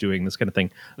age doing this kind of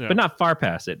thing, but not far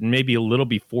past it, and maybe a little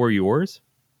before yours.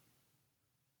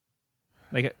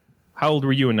 Like, how old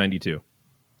were you in 92?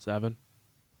 7.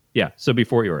 Yeah, so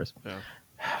before yours. Yeah.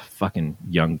 Fucking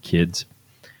young kids.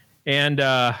 And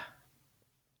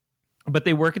but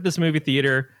they work at this movie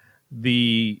theater.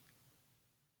 The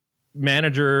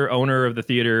owner of the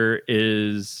theater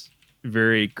is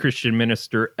very Christian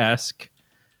minister-esque.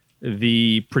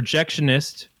 The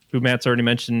projectionist, who Matt's already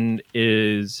mentioned,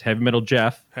 is Heavy Metal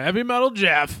Jeff. Heavy Metal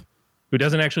Jeff. Who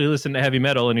doesn't actually listen to heavy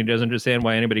metal, and he doesn't understand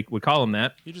why anybody would call him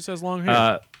that. He just has long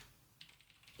hair.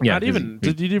 Yeah, Not even.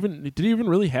 Did he even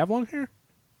really have long hair?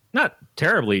 Not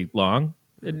terribly long.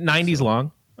 90s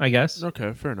long, I guess.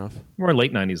 Okay, fair enough. More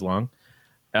late 90s long.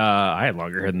 I had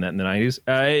longer hair than that in the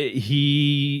 90s.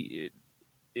 He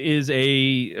is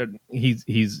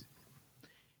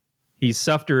he's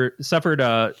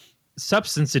suffered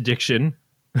substance addiction.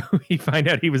 We find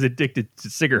out he was addicted to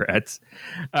cigarettes,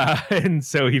 and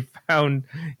so he found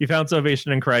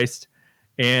salvation in Christ.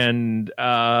 And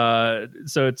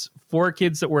so it's 4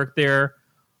 kids that work there.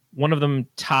 One of them,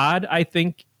 Todd, I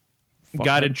think,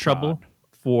 got in trouble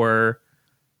for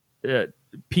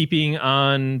peeping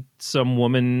on some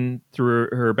woman through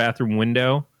her bathroom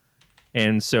window,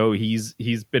 and so he's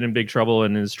been in big trouble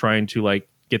and is trying to like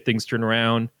get things turned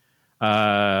around.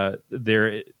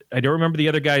 I don't remember the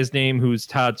other guy's name, who's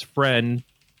Todd's friend,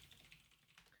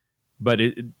 but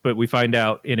we find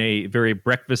out in a very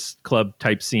Breakfast Club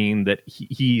type scene that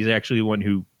he's actually the one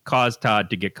who caused Todd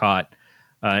to get caught.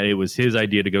 It was his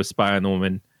idea to go spy on the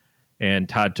woman, and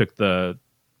Todd took the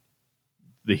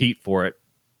heat for it.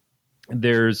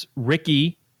 There's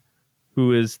Ricky,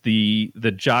 who is the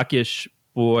jockish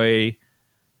boy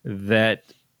that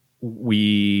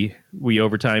we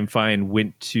over time find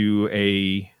went to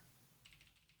a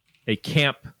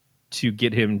camp to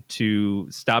get him to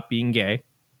stop being gay.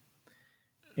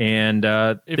 And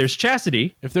there's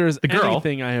Chastity. If there is the girl.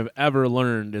 anything I have ever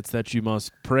learned, it's that you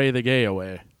must pray the gay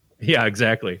away. Yeah,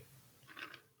 exactly.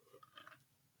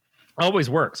 Always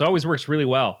works really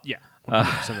well. Yeah,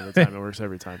 100% of the time. It works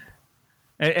every time.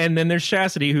 And then there's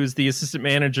Chastity, who's the assistant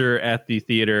manager at the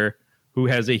theater, who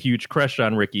has a huge crush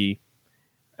on Ricky,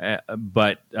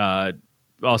 but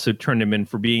also turned him in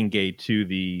for being gay to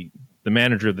the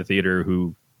manager of the theater,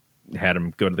 who had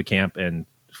him go to the camp and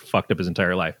fucked up his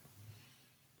entire life.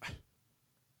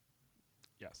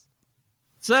 Yes.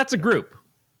 So that's a group.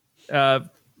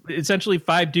 Essentially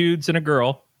 5 dudes and a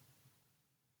girl.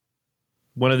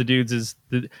 One of the dudes is...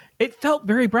 It felt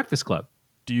very Breakfast Club.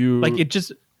 Do you like it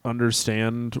just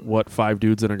understand what 5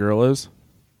 dudes and a girl is?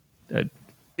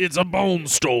 It's a bone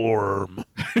storm.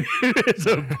 It's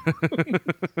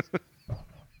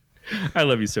I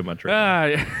love you so much,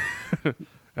 right now.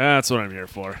 That's what I'm here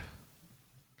for.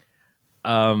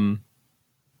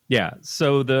 Yeah.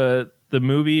 So the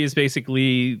movie is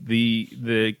basically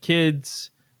the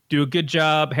kids do a good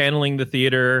job handling the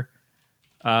theater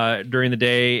during the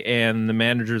day, and the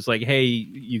manager's like, "Hey,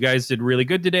 you guys did really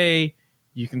good today.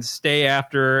 You can stay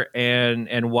after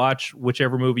and watch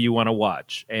whichever movie you want to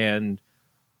watch." And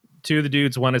 2 of the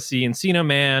dudes want to see Encino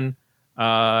Man.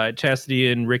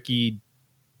 Chastity and Ricky.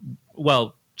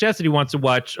 Well, Chastity wants to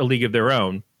watch A League of Their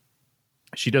Own.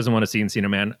 She doesn't want to see Encino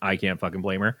Man. I can't fucking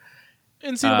blame her.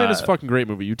 Encino Man is a fucking great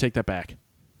movie. You take that back.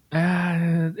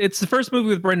 It's the first movie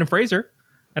with Brendan Fraser,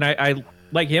 and I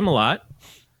like him a lot.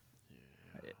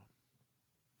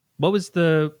 What was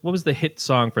the hit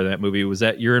song for that movie? Was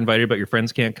that "You're Invited but Your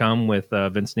Friends Can't Come" with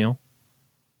Vince Neil?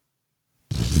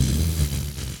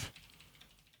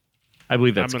 I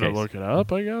believe that's. I'm gonna look it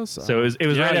up, I guess. So it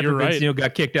was right after Vince Neil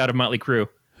got kicked out of Motley Crue.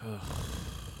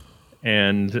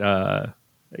 And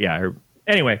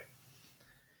anyway.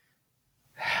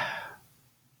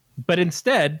 But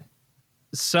instead,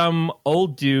 some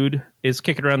old dude is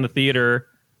kicking around the theater,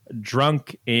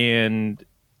 drunk and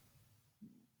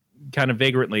kind of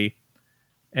vagrantly,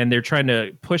 and they're trying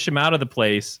to push him out of the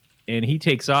place, and he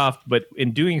takes off, but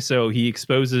in doing so, he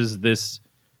exposes this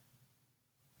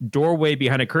doorway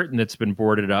behind a curtain that's been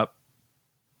boarded up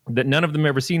that none of them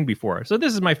ever seen before. So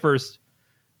this is my first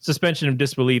suspension of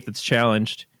disbelief that's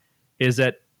challenged, is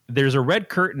that there's a red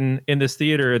curtain in this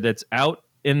theater that's out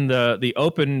in the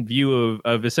open view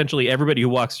of essentially everybody who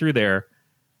walks through there,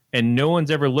 and no one's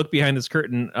ever looked behind this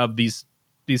curtain of these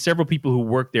several people who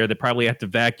work there that probably have to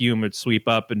vacuum and sweep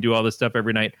up and do all this stuff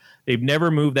every night. They've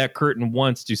never moved that curtain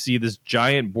once to see this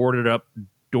giant boarded up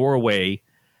doorway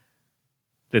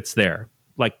that's there.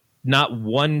 Like, not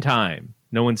one time.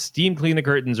 No one steam cleaned the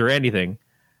curtains or anything.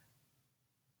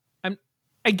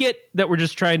 I get that we're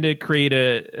just trying to create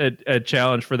a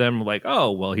challenge for them. Like,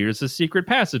 oh, well, here's a secret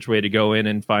passageway to go in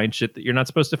and find shit that you're not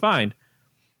supposed to find.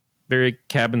 Very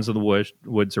Cabins of the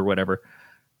Woods or whatever.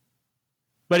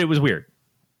 But it was weird.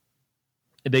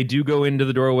 They do go into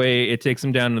the doorway. It takes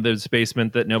them down to this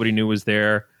basement that nobody knew was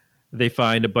there. They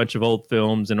find a bunch of old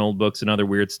films and old books and other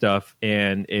weird stuff.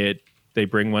 And they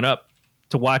bring one up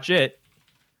to watch it.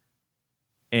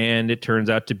 And it turns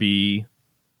out to be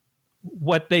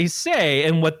what they say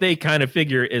and what they kind of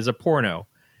figure is a porno.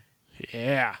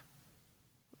 Yeah.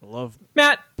 I love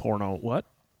Matt, porno. What?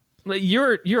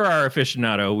 You're our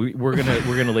aficionado. We're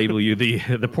gonna label you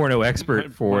the porno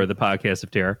expert for the podcast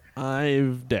of terror.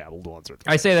 I've dabbled once or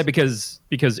twice. I say that because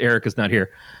Erica's not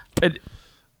here.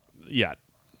 Yeah.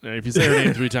 If you say her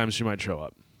name 3 times, she might show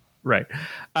up. Right.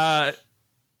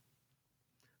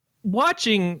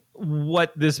 Watching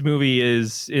what this movie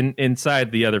is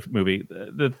inside the other movie,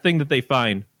 the thing that they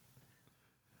find,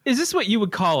 is this what you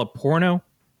would call a porno?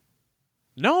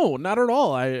 No, not at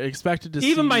all. I expected to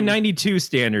see... Even by 92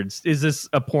 standards, is this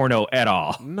a porno at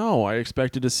all? No, I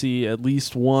expected to see at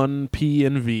least one P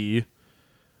and V,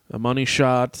 a money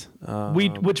shot.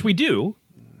 Which we do.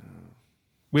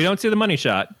 We don't see the money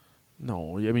shot.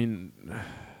 No, I mean...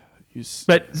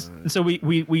 So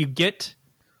we get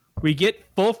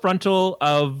full frontal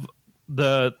of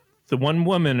the one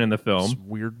woman in the film.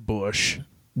 Weird bush.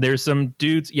 There's some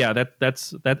dudes. Yeah,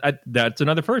 that's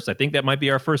another first. I think that might be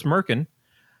our first Merkin.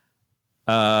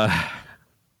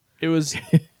 It was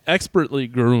expertly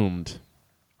groomed.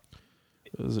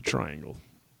 It was a triangle.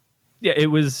 Yeah, it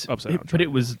was upside down, but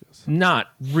it was not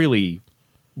really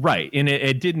right, and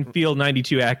it didn't feel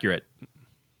 92 accurate.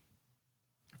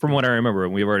 From what I remember,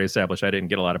 and we've already established, I didn't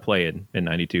get a lot of play in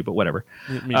 92, but whatever.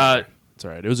 It's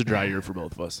all right. It was a dry year for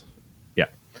both of us. Yeah.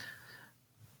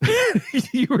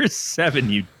 You were 7,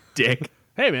 you dick.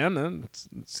 Hey, man,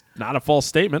 it's not a false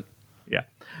statement. Yeah.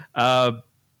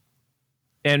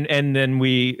 And then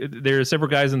there are several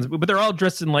guys, but they're all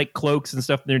dressed in like cloaks and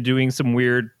stuff, and they're doing some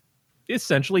weird,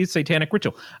 essentially satanic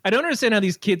ritual. I don't understand how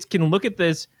these kids can look at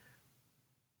this,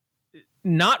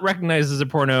 not recognize as a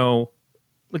porno,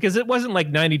 because it wasn't like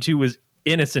 92 was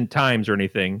innocent times or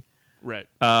anything. Right.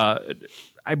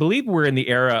 I believe we're in the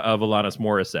era of Alanis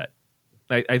Morissette.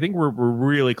 I think we're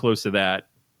really close to that.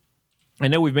 I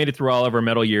know we've made it through all of our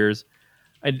metal years.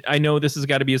 I know this has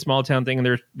got to be a small town thing,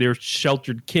 and they're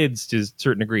sheltered kids to a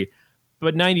certain degree.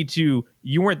 But 92,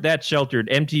 you weren't that sheltered.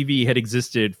 MTV had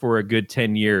existed for a good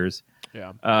 10 years.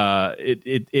 Yeah.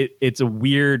 It's a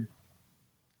weird,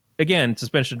 again,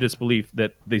 suspension of disbelief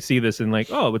that they see this and like,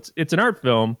 oh, it's an art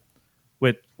film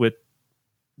with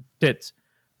tits.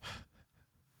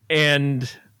 And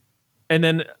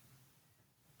then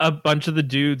a bunch of the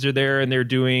dudes are there and they're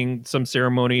doing some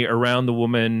ceremony around the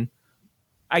woman.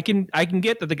 I can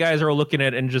get that the guys are all looking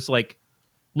at it and just like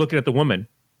looking at the woman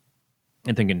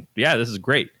and thinking, yeah, this is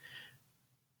great.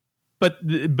 But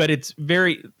it's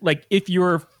very like, if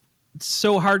you're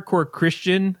so hardcore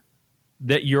Christian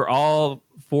that you're all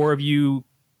 4 of you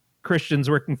Christians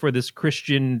working for this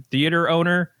Christian theater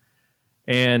owner,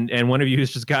 and one of you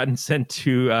has just gotten sent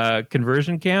to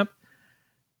conversion camp,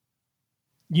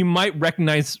 you might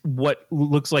recognize what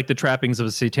looks like the trappings of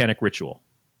a satanic ritual.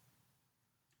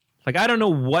 Like, I don't know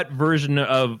what version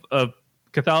of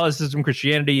Catholicism,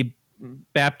 Christianity,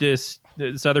 Baptist,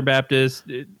 Southern Baptist,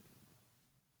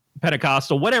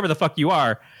 Pentecostal, whatever the fuck you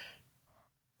are,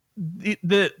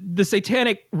 the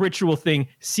satanic ritual thing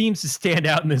seems to stand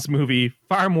out in this movie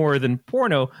far more than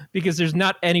porno, because there's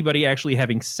not anybody actually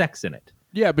having sex in it.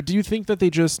 Yeah, but do you think that they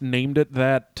just named it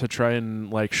that to try and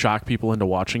like shock people into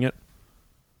watching it?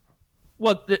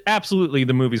 Well, absolutely,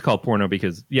 the movie's called Porno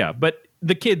because, yeah, but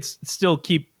the kids still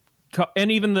keep,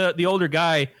 and even the older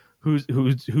guy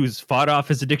who's fought off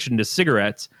his addiction to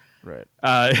cigarettes, right,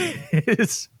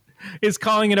 is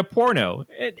calling it a porno,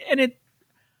 and it.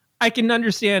 I can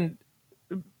understand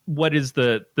what is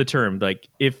the term. Like,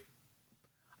 if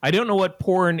I don't know what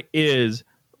porn is,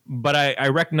 but I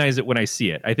recognize it when I see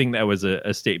it. I think that was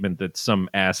a statement that some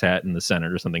asshat in the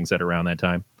Senate or something said around that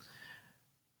time.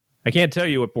 I can't tell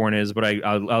you what porn is, but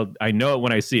I know it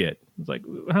when I see it. It's like,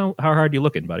 how hard are you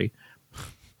looking, buddy?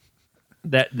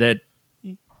 But there's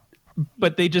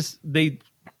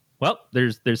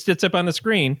tits up on the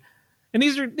screen. And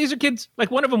these are kids.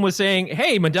 Like, one of them was saying,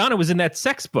 "Hey, Madonna was in that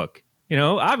sex book. You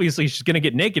know, obviously she's going to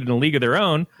get naked in a league of their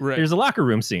own." Right. There's a locker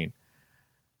room scene.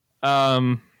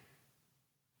 That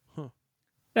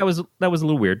was a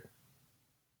little weird.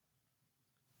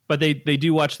 But they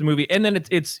do watch the movie, and then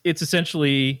it's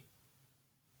essentially,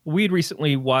 we'd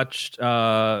recently watched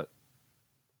what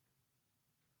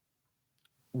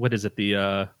is it,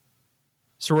 the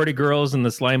sorority girls in the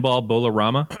slime ball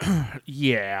Bowl-O-Rama.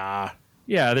 Yeah.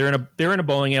 Yeah, they're in a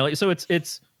bowling alley. So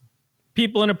it's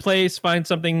people in a place find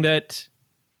something that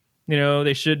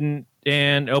they shouldn't,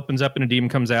 and opens up and a demon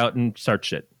comes out and starts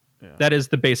shit. Yeah. That is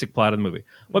the basic plot of the movie.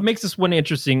 What makes this one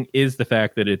interesting is the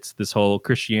fact that it's this whole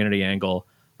Christianity angle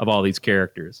of all these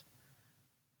characters.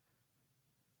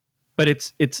 But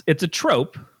it's a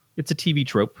trope. It's a TV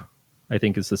trope, I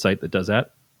think, is the site that does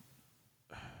that.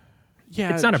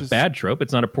 Yeah, it's not a bad trope.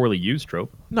 It's not a poorly used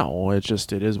trope. No, it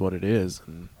is what it is.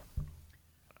 And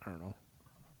I don't know.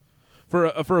 For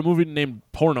a movie named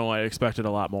Porno, I expected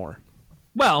a lot more.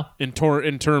 Well, in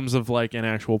terms of like an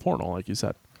actual porno, like you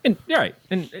said. And right,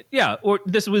 and yeah, or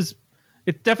this was.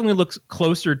 It definitely looks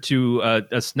closer to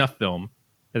a snuff film,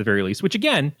 at the very least. Which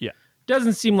again,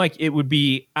 doesn't seem like it would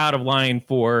be out of line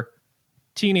for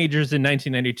teenagers in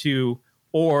 1992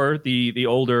 or the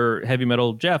older heavy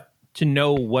metal Jeff to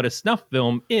know what a snuff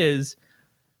film is.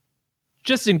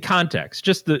 Just in context,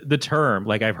 just the term.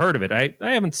 Like, I've heard of it. I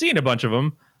haven't seen a bunch of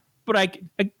them, but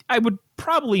I would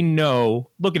probably know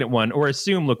looking at one, or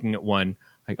assume looking at one,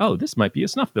 like, oh, this might be a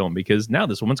snuff film because now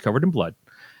this woman's covered in blood.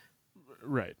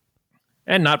 Right.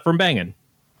 And not from banging.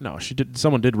 No,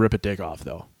 someone did rip a dick off,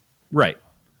 though. Right.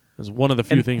 That's one of the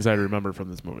few things I remember from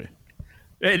this movie.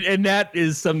 And that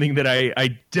is something that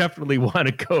I definitely want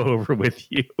to go over with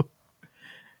you.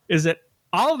 Is that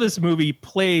all of this movie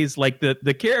plays like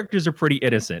the characters are pretty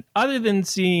innocent. Other than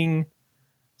seeing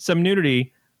some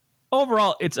nudity,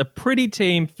 overall, it's a pretty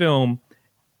tame film,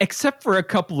 except for a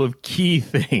couple of key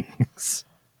things.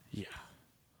 Yeah.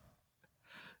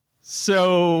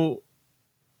 So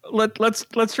let's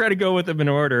try to go with them in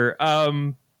order.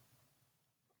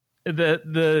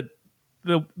 The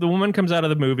woman comes out of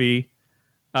the movie.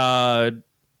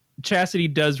 Chastity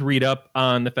does read up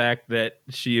on the fact that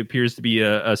she appears to be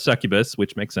a succubus,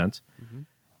 which makes sense. Mm-hmm.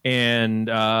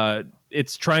 And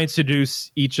it's trying to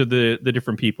seduce each of the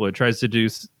different people. It tries to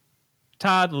seduce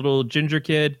Todd, the little ginger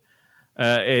kid.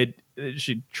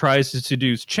 She tries to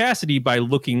seduce Chastity by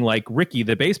looking like Ricky,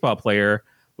 the baseball player,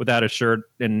 without a shirt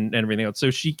and everything else. So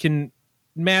she can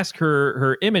mask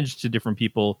her image to different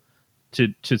people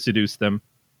to seduce them.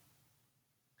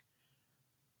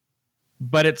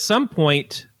 But at some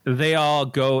point, they all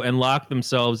go and lock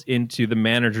themselves into the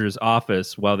manager's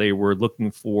office while they were looking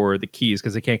for the keys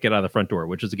because they can't get out of the front door,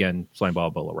 which is, again,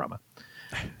 Slimeball Bowl-O-Rama.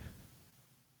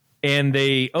 And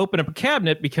they open up a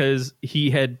cabinet because he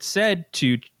had said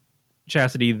to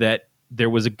Chastity that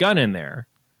there was a gun in there.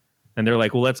 And they're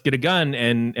like, well, let's get a gun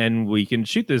and we can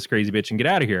shoot this crazy bitch and get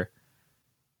out of here.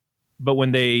 But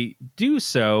when they do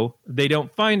so, they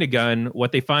don't find a gun.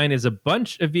 What they find is a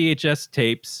bunch of VHS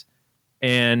tapes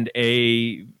and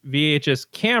a VHS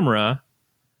camera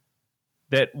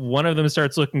that one of them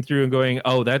starts looking through and going,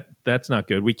 oh, that's not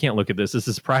good. We can't look at this. This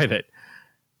is private.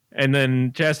 And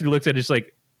then Chastity looks at it just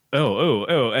like,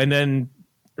 oh. And then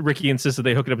Ricky insists that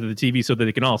they hook it up to the TV so that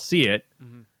they can all see it.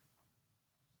 Mm-hmm.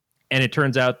 And it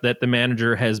turns out that the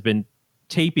manager has been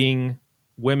taping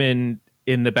women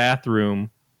in the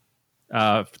bathroom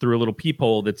through a little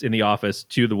peephole that's in the office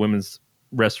to the women's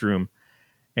restroom.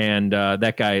 And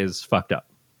that guy is fucked up.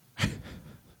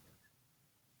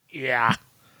 Yeah.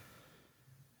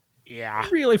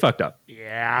 Really fucked up.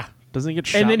 Yeah. Doesn't he get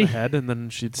shot in the head, and then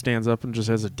she stands up and just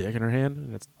has a dick in her hand?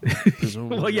 And it's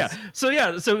presumably well, yeah.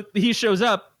 So he shows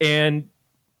up, and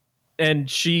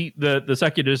she, the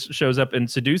succubus, shows up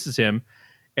and seduces him,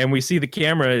 and we see the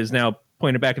camera is now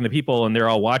pointed back in the people, and they're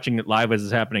all watching it live as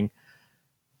it's happening.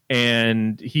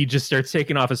 And he just starts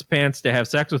taking off his pants to have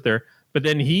sex with her. But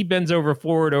then he bends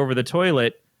forward over the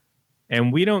toilet,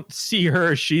 and we don't see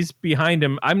her. She's behind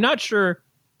him. I'm not sure.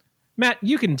 Matt,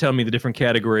 you can tell me the different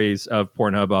categories of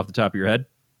Pornhub off the top of your head.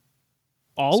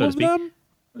 All of them?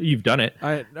 You've done it.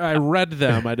 I read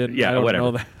them. I didn't. Yeah, I don't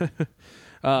whatever. know that.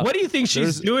 What do you think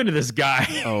she's doing to this guy?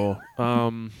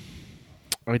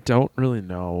 I don't really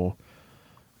know.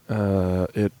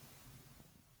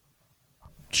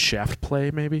 Shaft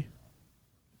play, maybe?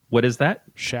 What is that?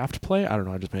 Shaft play? I don't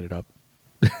know. I just made it up.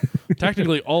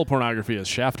 Technically, all pornography is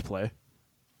shaft play.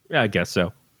 Yeah, I guess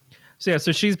so. So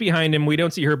she's behind him. We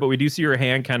don't see her, but we do see her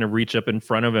hand kind of reach up in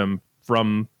front of him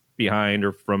from behind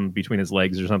or from between his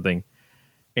legs or something.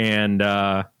 And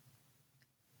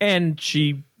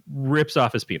she rips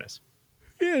off his penis.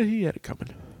 Yeah, he had it coming.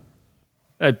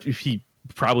 He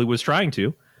probably was trying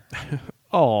to.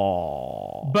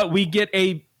 Oh. But we get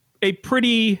a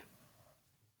pretty...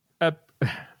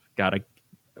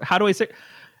 how do I say?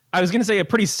 I was going to say a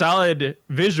pretty solid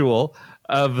visual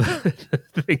of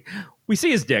the thing. We see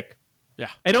his dick. Yeah.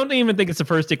 I don't even think it's the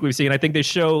first dick we've seen. I think they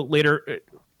show later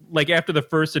like after the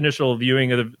first initial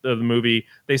viewing of the movie,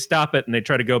 they stop it and they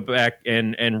try to go back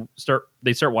and start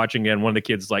watching again. One of the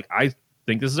kids is like, I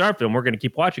think this is our film. We're going to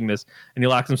keep watching this. And he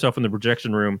locks himself in the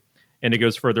projection room, and it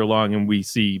goes further along, and we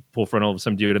see full frontal of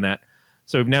some dude in that.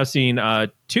 So we've now seen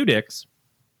two dicks.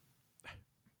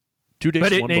 Two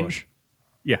dicks, one bush.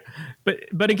 Yeah.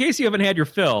 But in case you haven't had your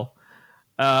fill,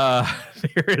 there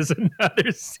is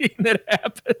another scene that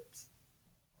happens.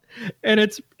 And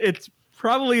it's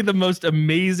probably the most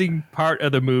amazing part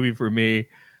of the movie for me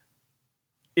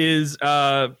is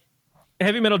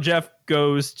Heavy Metal Jeff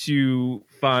goes to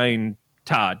find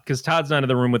Todd, because Todd's not in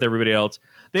the room with everybody else.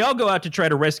 They all go out to try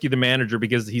to rescue the manager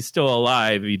because he's still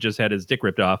alive. He just had his dick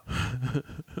ripped off.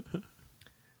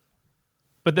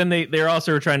 But then they're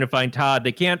also trying to find Todd.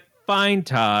 They can't find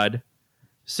Todd.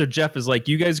 So Jeff is like,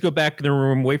 you guys go back in the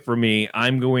room, wait for me.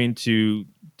 I'm going to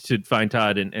find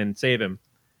Todd and save him.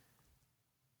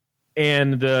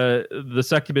 And the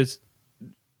succubus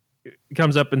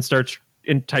comes up and starts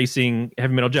enticing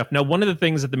Heavy Metal Jeff. Now, one of the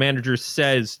things that the manager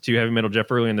says to Heavy Metal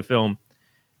Jeff early in the film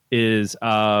is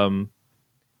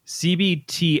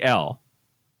CBTL,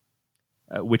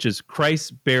 which is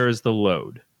Christ bears the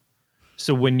load.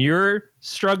 So when you're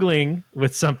struggling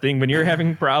with something, when you're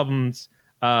having problems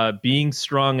being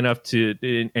strong enough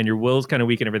to, and your will's kind of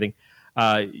weak and everything,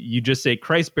 you just say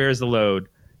Christ bears the load,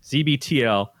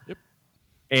 CBTL. Yep.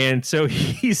 And so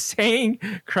he's saying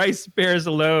Christ bears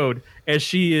the load as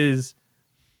she is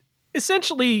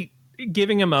essentially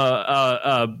giving him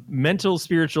a mental,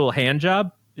 spiritual hand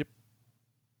job. Yep.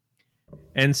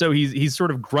 And so he's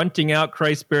sort of grunting out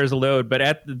Christ bears the load, but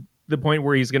at the point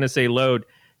where he's going to say load,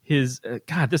 his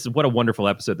God, this is what a wonderful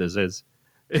episode this is.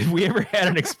 If we ever had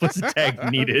an explicit tag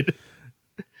needed,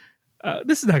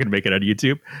 this is not going to make it on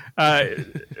YouTube.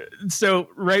 So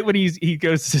right when he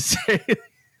goes to say,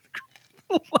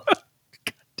 God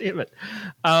damn it,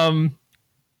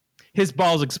 his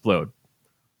balls explode,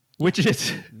 which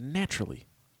is naturally.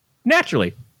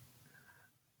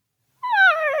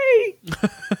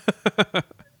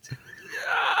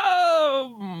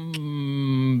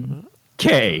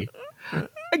 Okay.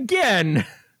 Again,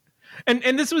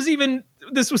 and this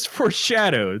was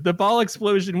foreshadowed. The ball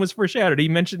explosion was foreshadowed. He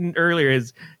mentioned earlier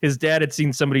his dad had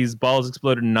seen somebody's balls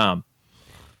exploded in Nam.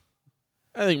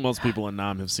 I think most people in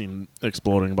Nam have seen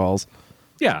exploding balls.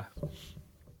 Yeah.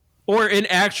 Or in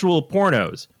actual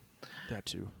pornos. That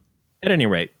too. At any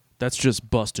rate. That's just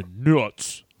busting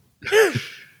nuts.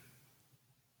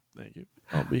 Thank you.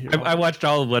 I'll be here. I watched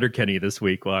all of Letterkenny this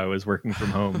week while I was working from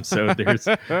home. So there's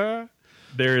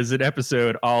an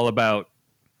episode all about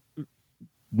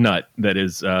nut that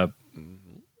is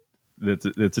that's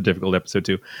a difficult episode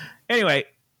too. Anyway,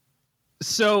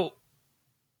 so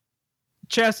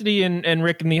Chastity and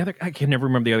Rick and the other, I can never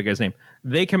remember the other guy's name.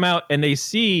 They come out and they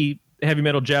see Heavy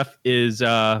Metal Jeff has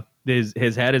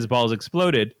had his balls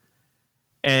exploded,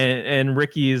 and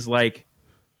Ricky is like,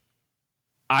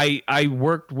 I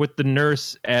worked with the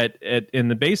nurse in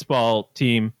the baseball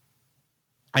team.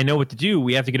 I know what to do.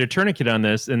 We have to get a tourniquet on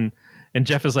this. And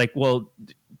Jeff is like, well,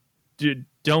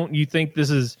 don't you think this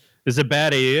is a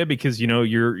bad idea because,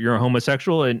 you're a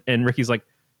homosexual? And Ricky's like,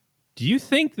 do you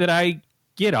think that I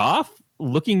get off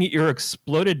looking at your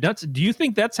exploded nuts? Do you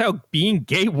think that's how being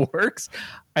gay works?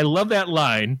 I love that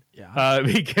line. Yeah.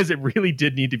 Because it really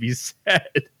did need to be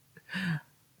said.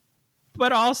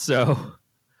 But also,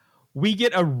 we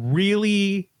get a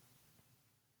really...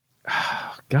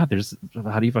 God,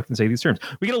 how do you fucking say these terms?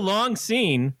 We get a long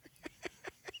scene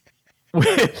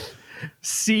with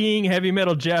seeing Heavy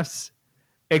Metal Jeff's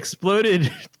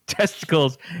exploded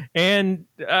testicles and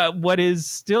what is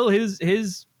still his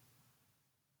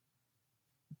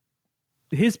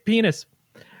penis.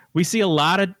 We see a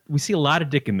lot of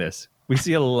dick in this. We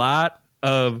see a lot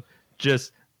of,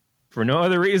 just for no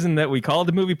other reason that we call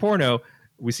the movie porno,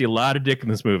 we see a lot of dick in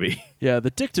this movie. Yeah,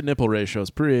 the dick to nipple ratio is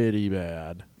pretty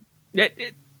bad.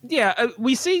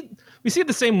 We see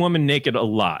the same woman naked a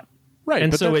lot, right?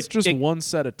 And but so it's just one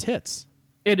set of tits.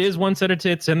 It is one set of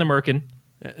tits and the merkin.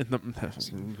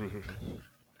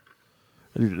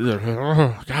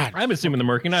 Oh, God, I'm assuming the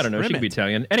merkin. I don't know. She could be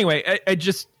Italian. Anyway,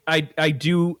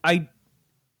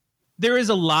 there is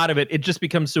a lot of it. It just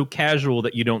becomes so casual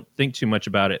that you don't think too much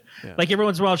about it. Yeah. Like every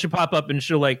once in a while, she'll pop up and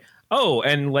she'll like,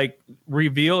 and like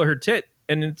reveal her tit,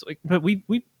 and it's like, but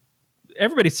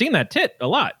everybody's seen that tit a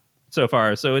lot so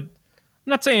far. So I'm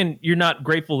not saying you're not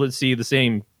grateful to see the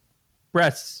same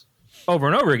breasts over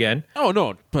and over again. Oh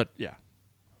no, but yeah,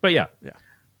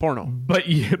 porno. But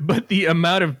the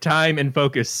amount of time and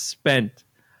focus spent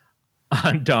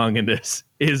on dong in this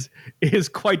is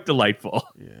quite delightful.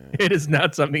 Yeah. It is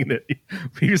not something that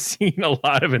we've seen a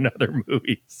lot of in other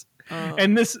movies.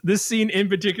 And this scene in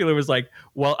particular was like,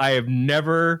 well, I have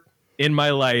never in my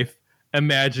life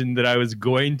imagined that I was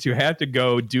going to have to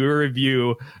go do a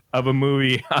review of a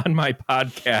movie on my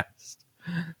podcast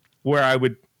where I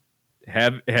would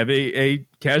have a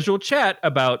casual chat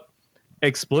about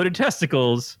exploded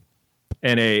testicles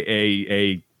and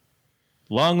a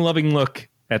long loving look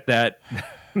at that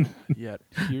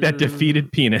that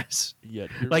defeated penis.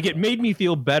 Like, it made me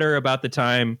feel better about the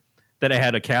time that I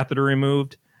had a catheter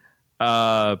removed,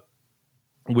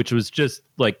 which was just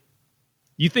like,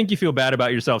 you think you feel bad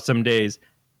about yourself some days.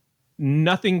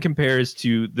 Nothing compares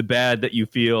to the bad that you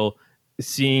feel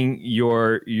seeing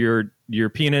your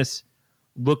penis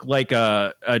look like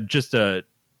a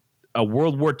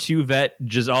World War II vet,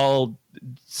 just all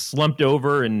slumped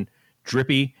over and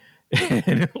drippy,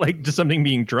 and like just something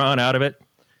being drawn out of it.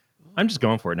 I'm just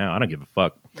going for it now. I don't give a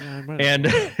fuck. And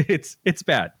it's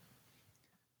bad.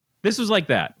 This was like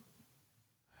that,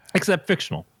 except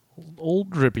fictional.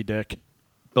 Old drippy dick.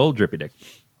 Old drippy dick.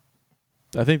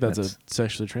 I think that's a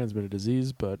sexually transmitted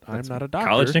disease, but I'm not a doctor.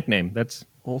 College nickname. That's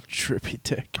old drippy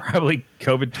dick. Probably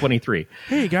COVID-23.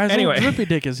 Hey guys, anyway, old drippy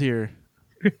dick is here.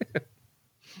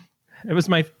 It was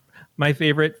my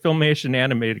favorite Filmation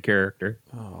animated character.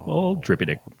 Old drippy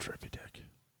dick. Old drippy dick.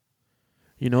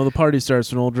 You know the party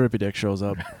starts when old drippy dick shows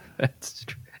up. That's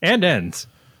true. And ends.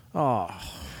 Oh.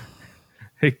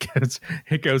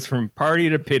 It goes from party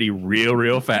to pity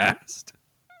real fast.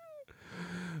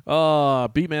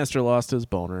 Beatmaster lost his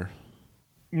boner.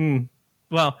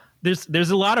 Well,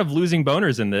 there's a lot of losing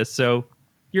boners in this, so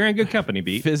you're in good company,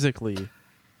 Beat. Physically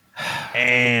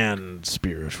and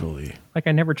spiritually. Like,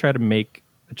 I never try to make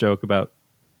a joke about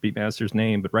Beatmaster's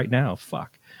name, but right now,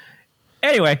 fuck.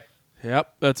 Anyway.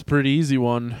 Yep, that's a pretty easy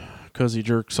one, because he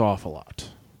jerks off a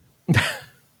lot.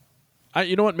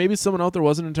 You know what? Maybe someone out there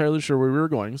wasn't entirely sure where we were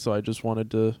going, so I just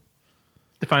wanted to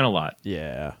define a lot.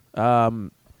 Yeah.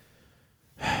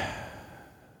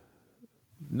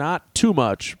 Not too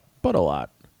much, but a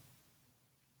lot.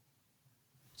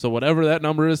 So whatever that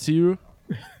number is to you,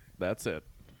 that's it.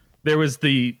 There was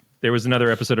another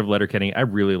episode of Letterkenny. I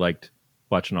really liked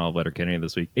watching all of Letterkenny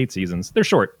this week. 8 seasons. They're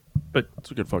short, but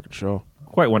it's a good fucking show.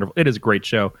 Quite wonderful. It is a great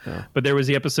show. Yeah. But there was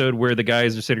the episode where the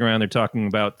guys are sitting around, they're talking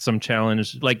about some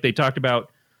challenge. Like, they talked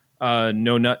about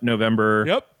No Nut November.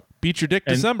 Yep. Beat your dick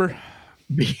December.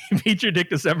 Beat your dick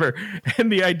December.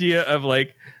 And the idea of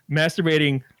like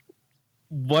masturbating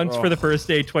once for the first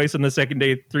day, twice on the second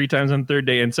day, 3 times on the third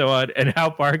day, and so on. And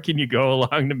how far can you go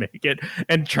along to make it?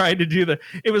 And trying to do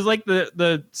it was like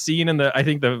the scene in I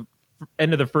think the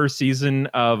end of the first season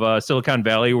of Silicon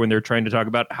Valley when they're trying to talk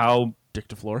about how dick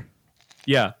to floor.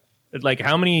 Yeah. Like,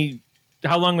 how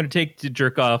long would it take to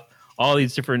jerk off all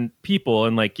these different people?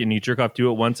 And like, and you jerk off 2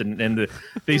 at once, and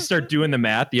they start doing the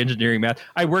math, the engineering math.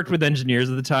 I worked with engineers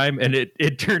at the time, and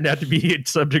it turned out to be a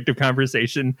subject of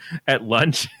conversation at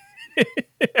lunch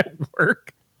at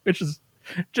work, which is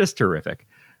just terrific.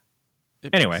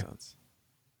 Anyway,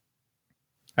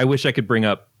 I wish I could bring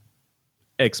up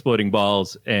exploding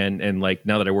balls and like,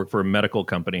 now that I work for a medical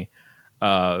company,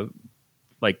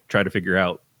 like, try to figure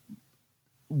out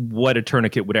what a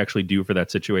tourniquet would actually do for that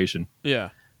situation. Yeah.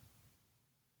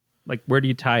 Like, where do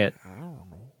you tie it? I don't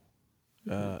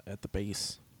know. At the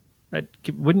base.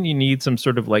 Wouldn't you need some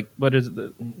sort of, like, what is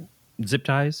it, zip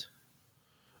ties?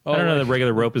 I don't know. The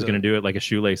regular rope is going to do it. Like, a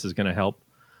shoelace is going to help.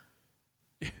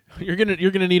 You're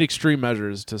gonna need extreme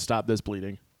measures to stop this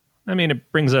bleeding. I mean,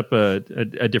 it brings up a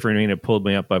different. I mean, it pulled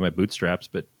me up by my bootstraps,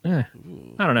 but I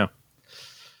don't know.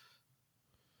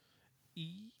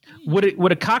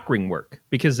 Would a cock ring work?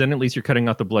 Because then at least you're cutting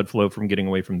off the blood flow from getting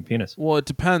away from the penis. Well, it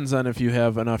depends on if you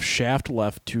have enough shaft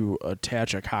left to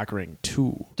attach a cock ring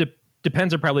to.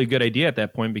 Depends are probably a good idea at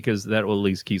that point, because that will at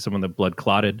least keep some of the blood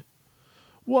clotted.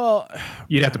 Well,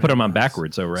 you'd have to put them on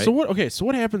backwards, though, right? So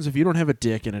what happens if you don't have a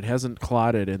dick and it hasn't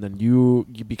clotted, and then you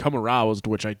become aroused,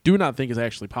 which I do not think is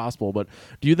actually possible, but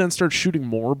do you then start shooting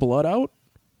more blood out?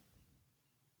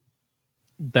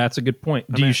 That's a good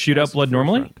point. Do you shoot out blood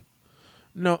normally?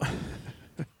 No.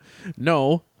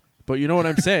 No, but you know what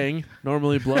I'm saying.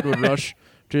 Normally blood would rush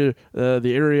to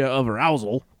the area of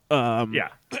arousal. Yeah.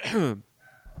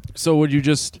 So would you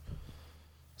just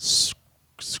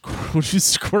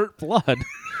squirt blood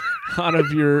out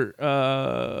of your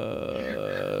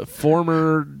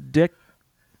former dick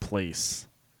place?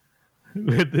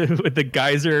 Would the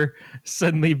geyser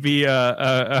suddenly be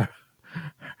a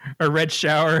red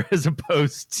shower as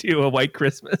opposed to a white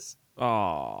Christmas?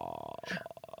 Oh,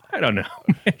 I don't know.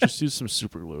 Just use some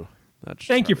super glue.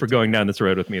 Thank you for going down this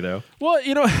road with me, though. Well,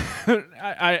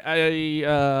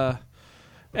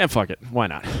 fuck it. Why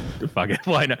not? Fuck it.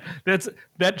 Why not?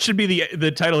 That should be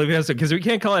the title of the episode, because we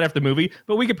can't call it after the movie,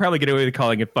 but we could probably get away with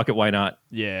calling it "Fuck It, Why Not."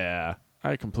 Yeah,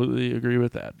 I completely agree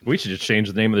with that. We should just change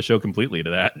the name of the show completely to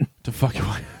that. To Fuck It,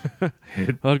 Why Not.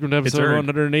 Welcome to episode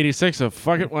 186 of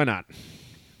Fuck It, Why Not.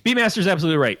 B-Master's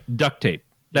absolutely right. Duct tape.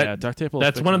 Duct tape.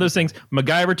 That's one of those things.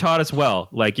 MacGyver taught us well.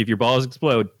 Like, if your balls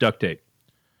explode, duct tape.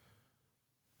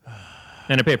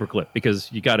 And a paperclip, because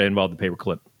you got to involve the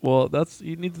paperclip. Well,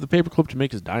 you need the paperclip to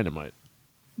make his dynamite.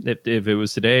 If it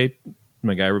was today,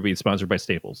 MacGyver would be sponsored by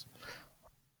Staples.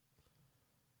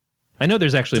 I know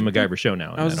there's actually a MacGyver show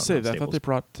now. I was going to say, I thought they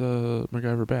brought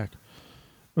MacGyver back.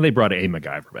 Well, they brought a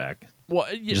MacGyver back. Well,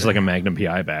 yeah. Just like a Magnum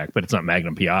PI back, but it's not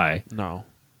Magnum PI. No,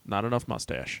 not enough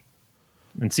mustache.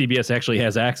 And CBS actually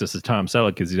has access to Tom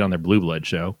Selleck because he's on their Blue Blood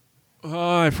show.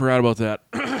 Oh, I forgot about that.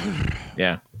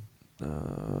 Yeah.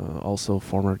 Also,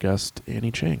 former guest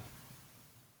Annie Chang.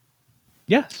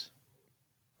 Yes.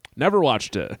 Never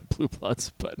watched Blue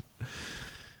Bloods, but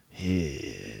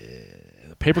the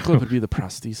paperclip would be the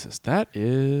prosthesis. That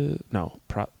is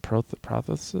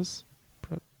prosthesis.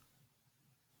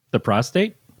 The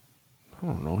prostate? I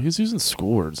don't know. He's using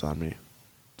school words on me. Get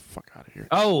the fuck out of here.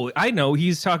 Oh, I know.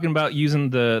 He's talking about using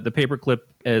the paperclip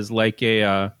as like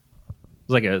a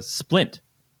splint.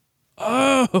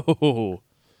 Oh.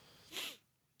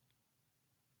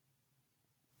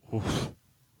 Oof.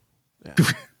 Yeah.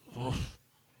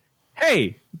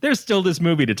 Hey, there's still this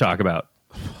movie to talk about.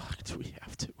 Fuck, do we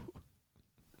have to?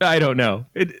 I don't know.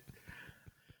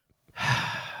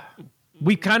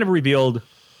 We kind of revealed.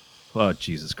 Oh,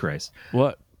 Jesus Christ!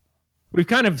 What? We've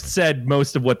kind of said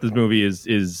most of what this movie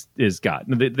is got.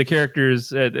 The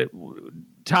characters.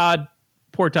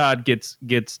 Poor Todd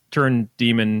gets turned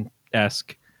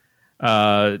demon-esque.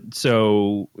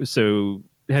 So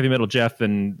Heavy Metal Jeff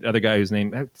and the other guy whose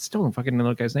name I still don't fucking know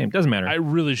the guy's name. Doesn't matter. I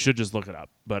really should just look it up,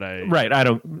 but right. I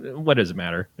don't. What does it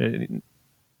matter?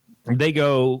 They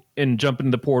go and jump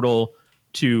into the portal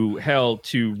to hell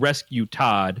to rescue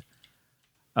Todd.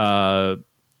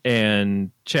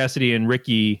 And Chastity and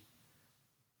Ricky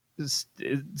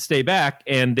stay back,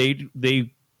 and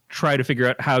they try to figure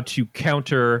out how to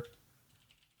counter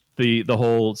the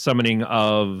whole summoning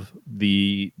of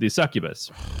the succubus.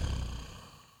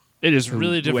 It is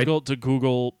really difficult to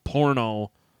Google porno.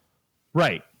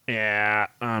 Right. Yeah,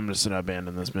 I'm just going to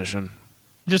abandon this mission.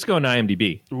 Just go on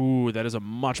IMDb. Ooh, that is a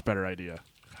much better idea.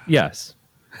 Yes.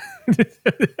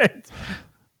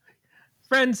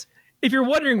 Friends, if you're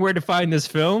wondering where to find this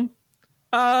film,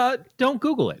 don't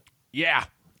Google it. Yeah,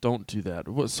 don't do that.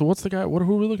 So what's the guy? Who are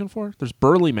we looking for? There's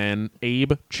Burly Man,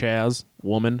 Abe, Chaz,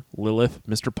 Woman, Lilith,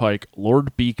 Mr. Pike,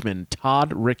 Lord Beekman,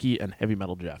 Todd, Ricky, and Heavy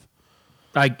Metal Jeff.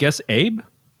 I guess Abe?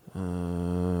 He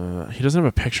doesn't have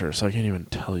a picture, so I can't even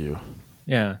tell you.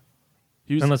 Yeah.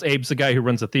 Unless Abe's the guy who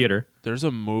runs the theater. There's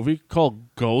a movie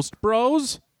called Ghost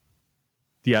Bros?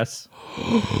 Yes.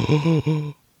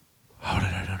 How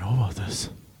did I not know about this?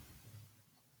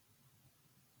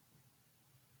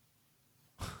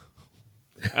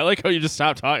 I like how you just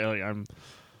stopped talking. Like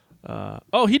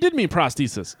oh, he did mean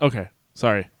prosthesis. Okay,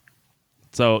 sorry.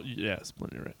 So yeah,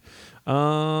 split it right.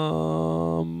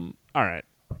 All right.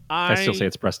 I still say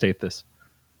it's prostathis.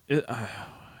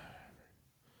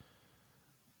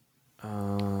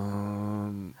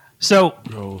 So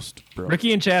Ghost Bro.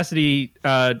 Ricky and Chastity.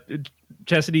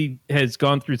 Chastity has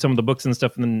gone through some of the books and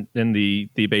stuff in the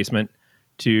basement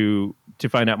to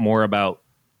find out more about.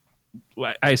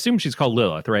 I assume she's called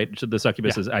Lilith, right? The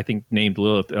succubus is, I think, named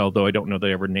Lilith, although I don't know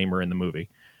they ever name her in the movie.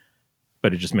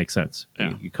 But it just makes sense.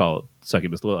 Yeah. You call it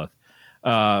succubus Lilith.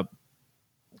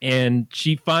 And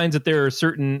she finds that there are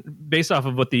certain, based off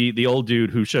of what the old dude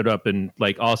who showed up and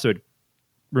like also had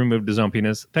removed his own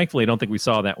penis. Thankfully, I don't think we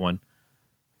saw that one.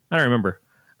 I don't remember.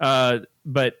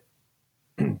 But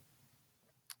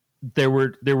there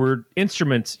were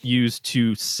instruments used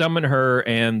to summon her,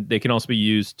 and they can also be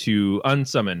used to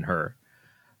unsummon her.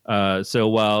 So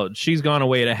while she's gone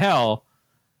away to hell,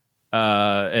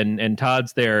 and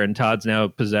Todd's there, and Todd's now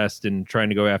possessed and trying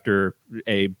to go after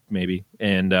Abe, maybe,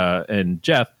 and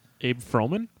Jeff. Abe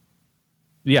Froman?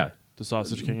 Yeah. The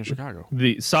Sausage King of Chicago.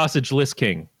 The Sausage List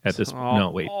King at this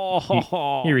no, wait.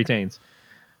 He retains.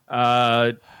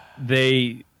 They're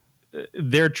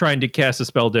trying to cast a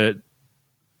spell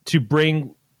to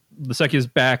bring the succubus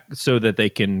back so that they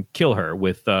can kill her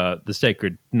with the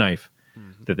sacred knife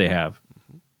that they have.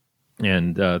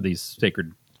 And these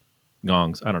sacred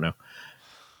gongs. I don't know.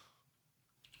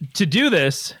 To do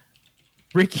this,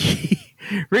 Ricky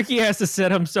Ricky has to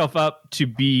set himself up to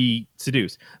be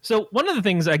seduced. So one of the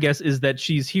things, I guess, is that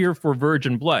she's here for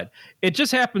virgin blood. It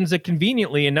just happens that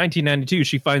conveniently in 1992,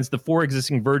 she finds the 4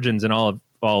 existing virgins in all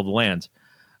the lands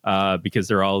because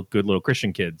they're all good little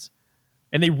Christian kids.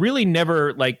 And they really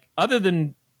never, like, other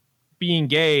than being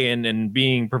gay and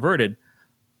being perverted,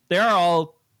 they are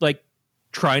all, like,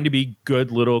 trying to be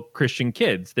good little Christian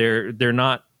kids. They're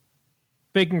not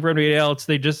faking for anybody else.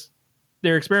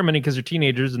 They're experimenting because they're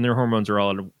teenagers and their hormones are all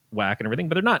out of whack and everything,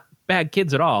 but they're not bad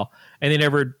kids at all. And they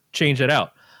never change that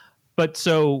out. But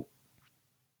so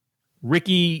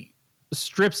Ricky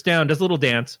strips down, does a little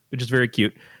dance, which is very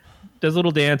cute, does a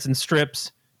little dance and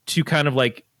strips to kind of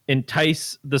like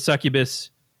entice the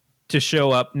succubus to show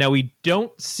up. Now, we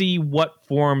don't see what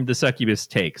form the succubus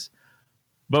takes,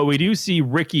 but we do see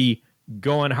Ricky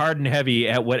going hard and heavy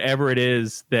at whatever it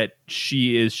is that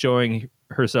she is showing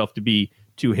herself to be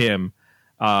to him.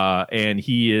 And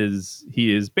he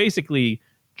is basically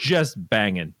just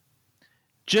banging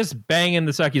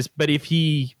the succubus. But if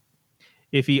he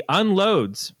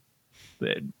unloads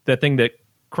the thing that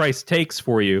Christ takes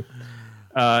for you,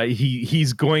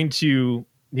 he's going to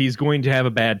have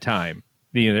a bad time.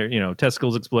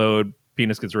 Testicles explode,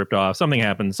 penis gets ripped off, something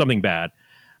happens, something bad,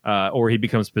 or he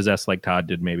becomes possessed like Todd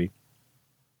did maybe.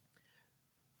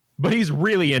 But he's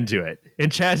really into it,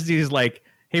 and Chastity's like,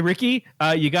 "Hey, Ricky,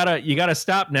 you gotta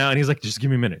stop now." And he's like, "Just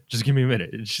give me a minute.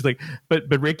 And she's like,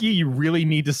 but Ricky, you really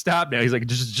need to stop now." He's like,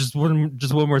 just one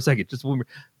more second. Just one more.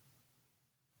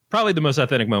 Probably the most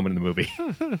authentic moment in the movie.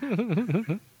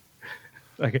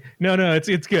 Like, no,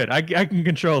 it's good. I can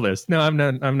control this. No, I'm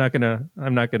not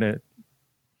gonna.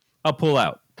 I'll pull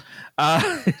out.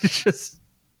 Just.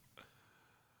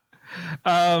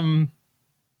 So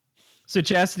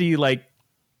Chastity, like,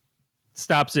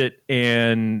 stops it,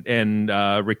 and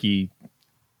Ricky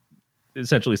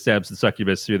essentially stabs the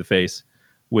succubus through the face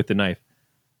with the knife.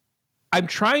 I'm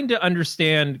trying to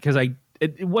understand because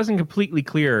it wasn't completely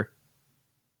clear.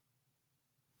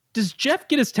 Does Jeff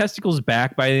get his testicles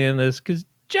back by the end of this? Because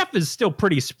Jeff is still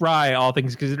pretty spry, all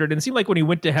things considered. And it seemed like when he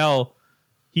went to hell,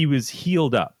 he was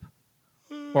healed up.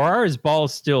 Or are his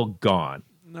balls still gone?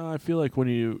 No, I feel like when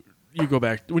you go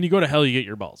back, when you go to hell, you get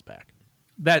your balls back.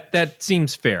 That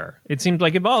seems fair. It seems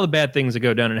like if all the bad things that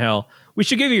go down in hell, we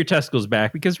should give you your testicles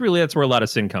back, because really that's where a lot of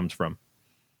sin comes from.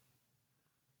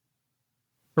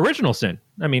 Original sin,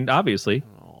 I mean, obviously,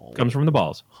 comes from the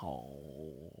balls.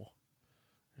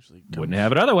 Wouldn't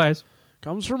have it otherwise.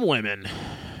 Comes from women.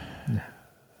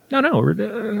 No.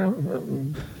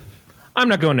 I'm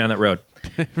not going down that road.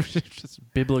 Just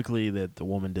biblically that the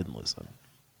woman didn't listen.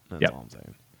 That's all I'm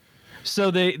saying.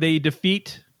 So they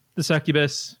defeat the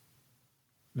succubus.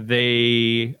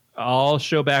 They all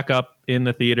show back up in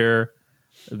the theater.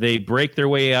 They break their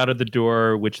way out of the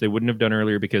door, which they wouldn't have done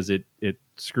earlier because it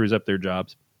screws up their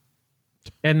jobs.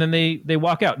 And then they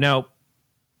walk out. Now,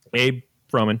 Abe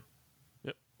Froman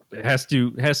has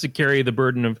to carry the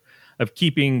burden of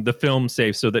keeping the film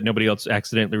safe so that nobody else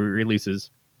accidentally releases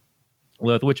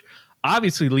Lilith, which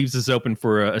obviously leaves us open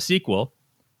for a sequel.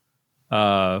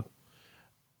 Yeah,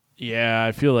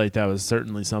 I feel like that was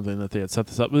certainly something that they had set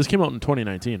this up. This came out in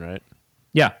 2019, right?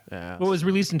 Yeah. Yeah. Well, it was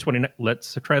released in 2019.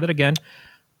 Let's try that again.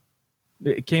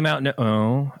 It came out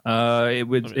it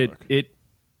was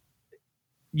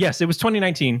yes, it was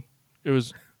 2019. It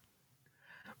was,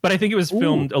 but I think it was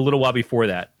filmed a little while before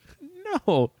that.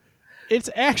 No.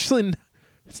 It's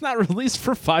not released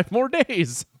for 5 more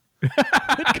days.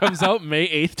 It comes out May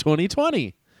 8th,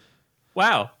 2020.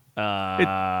 Wow.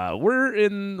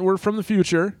 We're from the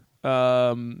future.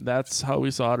 That's how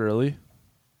we saw it early.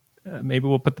 Maybe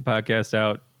we'll put the podcast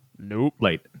out. Nope.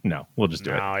 Late. No, we'll just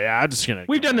do it. Oh yeah, I'm just gonna.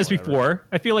 We've done this before.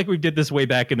 I feel like we did this way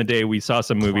back in the day. We saw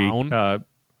some movie.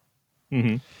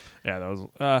 Yeah, that was.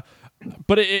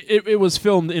 But it was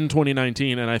filmed in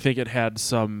 2019, and I think it had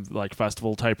some like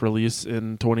festival type release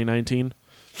in 2019.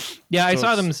 Yeah, I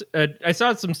saw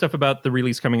some stuff about the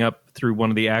release coming up through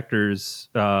one of the actors'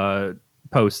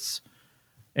 posts,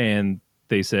 and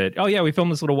they said, "Oh yeah, we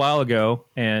filmed this a little while ago,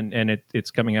 and it's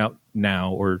coming out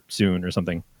now or soon or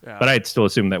something." Yeah. But I'd still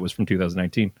assume that was from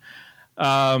 2019.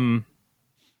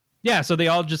 Yeah, so they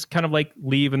all just kind of like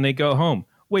leave and they go home,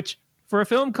 which for a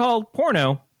film called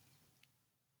Porno,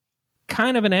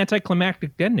 kind of an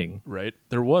anticlimactic ending. Right.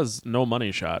 There was no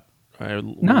money shot. I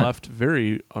left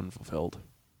very unfulfilled.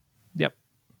 Yep.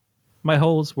 My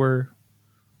holes were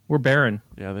barren.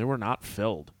 Yeah, they were not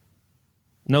filled.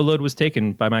 No load was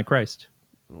taken by my Christ.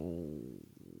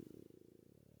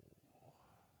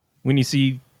 When you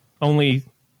see only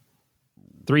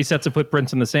 3 sets of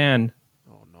footprints in the sand,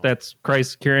 that's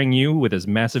Christ carrying you with his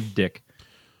massive dick.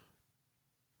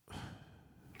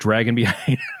 dragging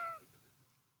behind.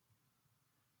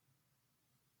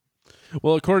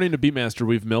 Well, according to Beatmaster,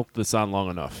 we've milked this on long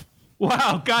enough.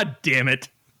 Wow, god damn it.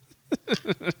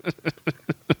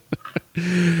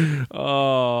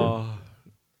 Oh.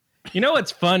 You know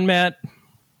what's fun, Matt?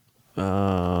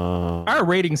 Our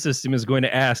rating system is going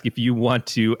to ask if you want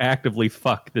to actively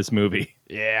fuck this movie.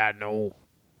 Yeah, no.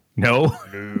 No?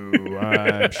 No.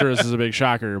 I'm sure this is a big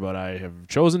shocker, but I have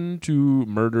chosen to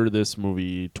murder this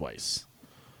movie twice.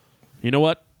 You know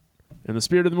what? In the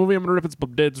spirit of the movie, I'm going to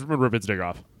rip its dick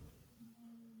off.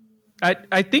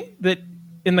 I think that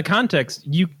in the context,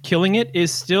 you killing it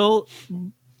is still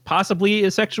possibly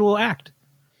a sexual act.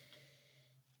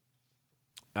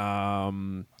 Are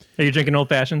you drinking old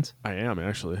fashions? I am,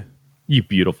 actually. You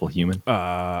beautiful human.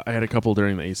 I had a couple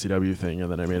during the ACW thing,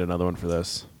 and then I made another one for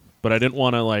this. But I didn't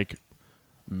want to,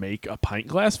 make a pint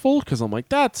glass full, because I'm like,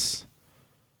 that's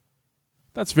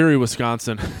very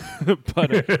Wisconsin.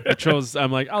 But I chose,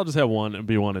 I'm like, I'll just have one and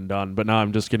be one and done. But now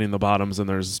I'm just getting the bottoms, and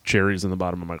there's cherries in the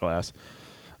bottom of my glass.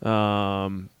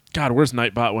 God, where's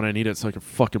Nightbot when I need it so I can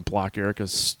fucking block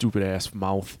Erica's stupid ass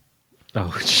mouth?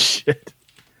 Oh, shit.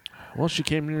 Well, she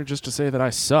came here just to say that I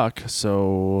suck,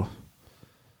 so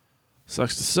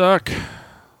sucks to suck.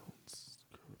 Let's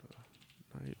go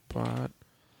to Nightbot.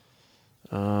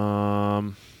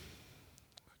 God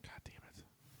damn it.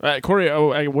 All right, Corey,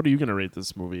 what are you going to rate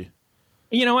this movie?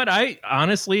 You know what? I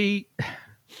honestly,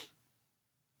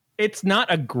 it's not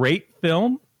a great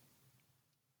film,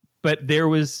 but there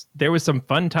was some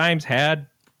fun times had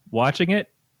watching it,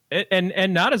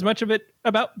 and not as much of it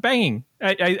about banging.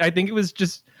 I think it was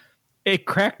just, it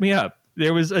cracked me up.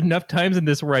 There was enough times in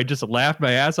this where I just laughed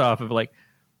my ass off of like,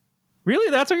 really,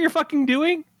 that's what you're fucking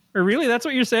doing? Or really, that's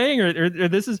what you're saying? Or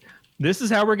this is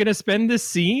how we're going to spend this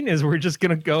scene, is we're just going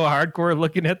to go hardcore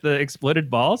looking at the exploded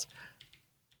balls?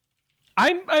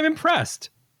 I'm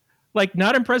impressed. Like,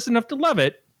 not impressed enough to love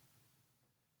it.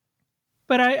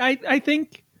 But I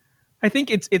think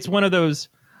it's one of those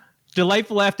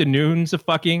delightful afternoons of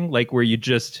fucking, like where you're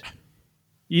just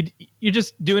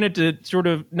doing it to sort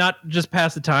of not just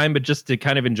pass the time, but just to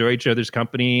kind of enjoy each other's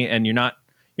company, and you're not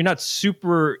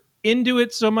super into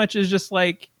it so much as just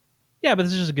like, yeah, but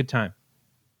this is just a good time.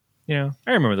 You know,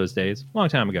 I remember those days a long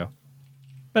time ago.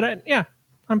 But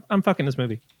I'm fucking this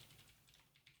movie.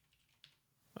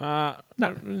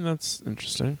 That's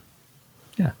interesting.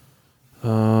 Yeah.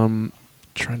 Trying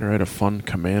to write a fun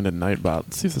command in Nightbot.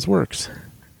 Let's see if this works.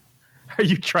 Are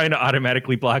you trying to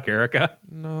automatically block Erica?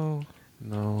 No.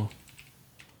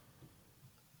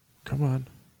 Come on.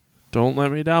 Don't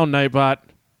let me down, Nightbot.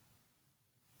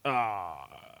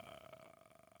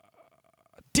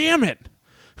 Damn it.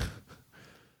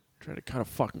 Try to cut a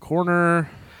fucking corner.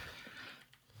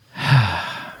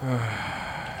 Fucking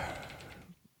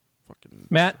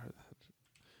Matt?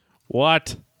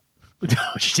 What?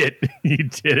 Oh, shit. You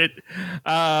did it.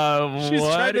 She's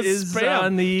what trying to is spam.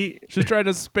 on the... She's trying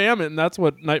to spam it, and that's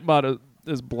what Nightbot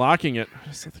is blocking it.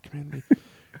 Set the command.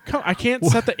 I can't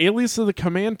set the alias of the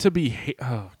command to be...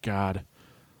 Oh, God.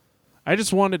 I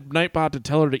just wanted Nightbot to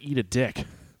tell her to eat a dick.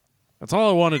 That's all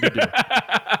I wanted to do.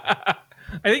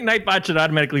 I think Nightbot should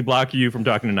automatically block you from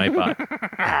talking to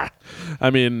Nightbot. I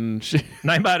mean...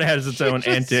 Nightbot has its own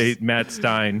anti-Matt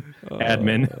Stein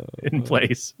admin in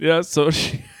place. Yeah, so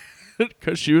she...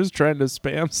 Because she was trying to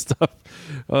spam stuff,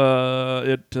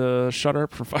 it shut her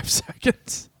up for 5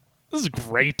 seconds. This is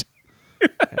great.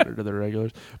 Add her to the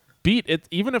regulars. Beat it.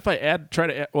 Even if I try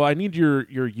to add, well, I need your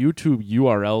YouTube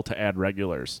URL to add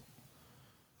regulars.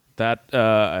 That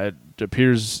it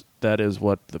appears that is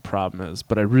what the problem is.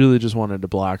 But I really just wanted to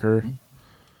block her.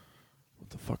 What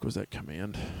the fuck was that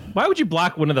command? Why would you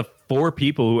block one of the 4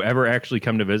 people who ever actually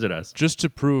come to visit us? Just to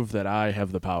prove that I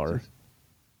have the power.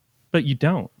 But you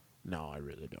don't. No, I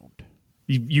really don't.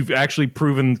 You've actually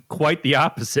proven quite the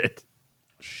opposite.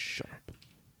 Shut up.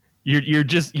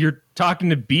 You're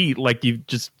talking to Beat like you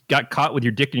just got caught with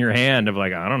your dick in your hand of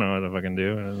like, I don't know what to fucking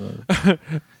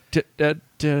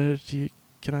do.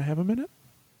 Can I have a minute?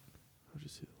 How'd you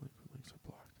see the link? Links are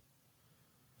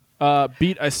blocked.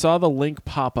 Beat, I saw the link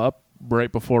pop up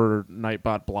right before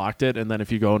Nightbot blocked it, and then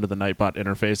if you go into the Nightbot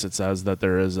interface, it says that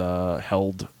there is a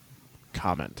held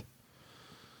comment.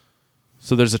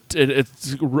 So there's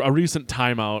it's a recent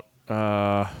timeout.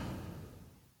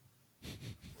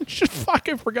 Should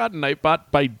fucking forgot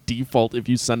Nightbot by default. If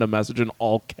you send a message in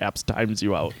all caps, times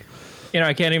you out. You know,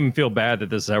 I can't even feel bad that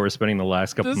this is how we're spending the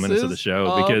last couple minutes of the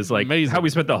show, because like amazing. How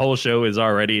we spent the whole show is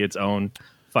already its own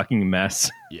fucking mess.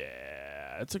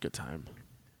 Yeah, it's a good time.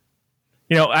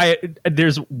 You know,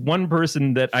 there's one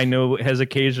person that I know has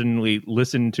occasionally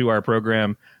listened to our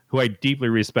program who I deeply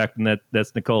respect, and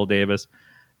that's Nicole Davis.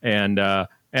 And I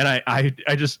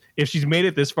just, if she's made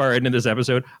it this far into this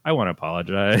episode, I want to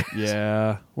apologize.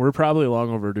 Yeah, we're probably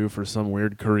long overdue for some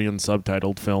weird Korean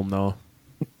subtitled film, though.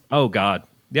 Oh God,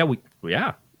 yeah,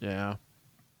 Yeah,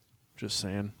 just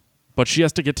saying. But she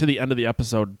has to get to the end of the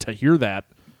episode to hear that,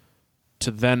 to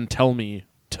then tell me,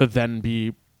 to then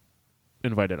be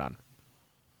invited on.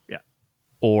 yeah.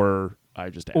 Or I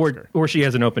just ask her. Or she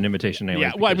has an open invitation.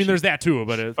 Yeah, well, I mean, there's that too,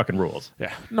 but it fucking rules.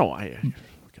 Yeah, no, I fucking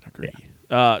agree.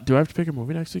 Yeah. Do I have to pick a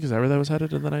movie next week? Is that where that was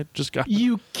headed? And then I just got.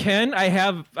 You can. I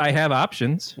have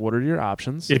options. What are your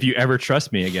options? If you ever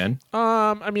trust me again.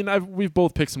 I mean, we've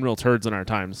both picked some real turds in our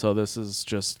time, so this is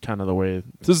just kind of the way.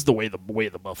 This is the way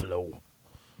the buffalo.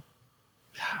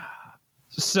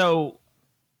 So,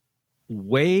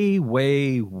 way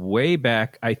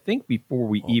back, I think before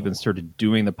we even started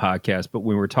doing the podcast, but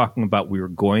we were talking about we were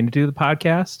going to do the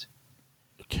podcast.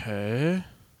 Okay.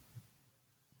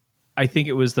 I think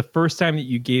it was the first time that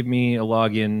you gave me a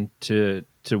login to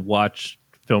watch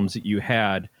films that you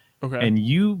had. Okay. And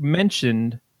you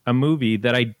mentioned a movie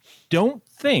that I don't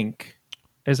think,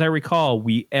 as I recall,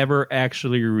 we ever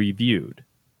actually reviewed.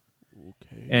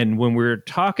 Okay. And when we were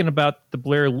talking about the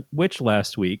Blair Witch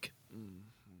last week,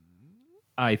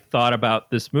 I thought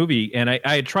about this movie, and I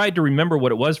had tried to remember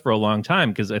what it was for a long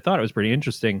time because I thought it was pretty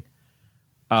interesting,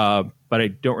 but I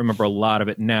don't remember a lot of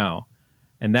it now.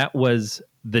 And that was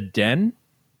The Den.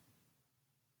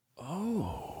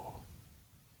 Oh.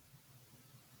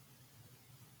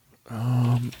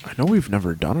 I know we've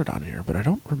never done it on here, but I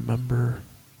don't remember.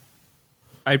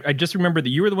 I just remember that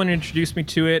you were the one who introduced me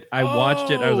to it. I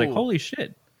watched it. I was like, holy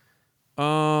shit.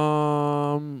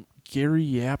 Gary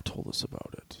Yap told us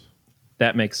about it.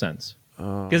 That makes sense.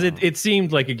 Because it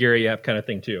seemed like a Gary Yap kind of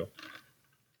thing, too.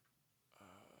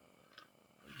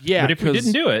 Yeah, but if we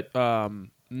didn't do it...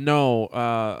 No.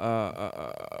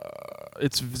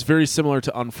 It's very similar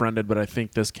to Unfriended, but I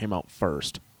think this came out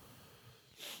first.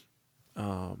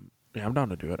 Yeah, I'm down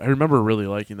to do it. I remember really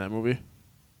liking that movie.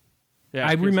 Yeah,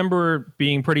 I remember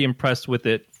being pretty impressed with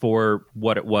it for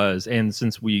what it was. And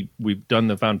since we've done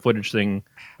the found footage thing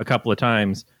a couple of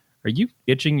times, are you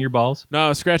itching your balls? No, I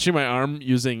was scratching my arm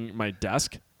using my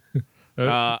desk.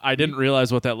 I didn't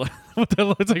realize what that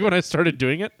looks like when I started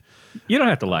doing it. You don't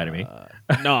have to lie to me.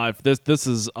 No, if this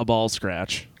is a ball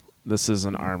scratch. This is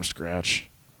an arm scratch.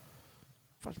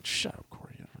 Fucking shut up,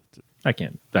 Corey. I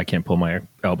can't pull my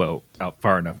elbow out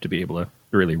far enough to be able to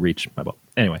really reach my ball.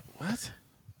 Anyway. What?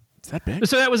 Is that big?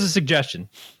 So that was a suggestion.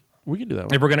 We can do that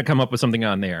one. If we're going to come up with something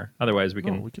on there. Otherwise, we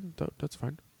can that's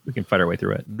fine. We can fight our way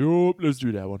through it. Nope, let's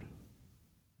do that one.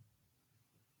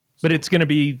 But it's going to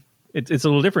be... It's a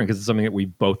little different because it's something that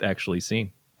we've both actually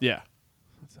seen. Yeah.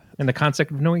 And the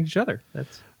concept of knowing each other.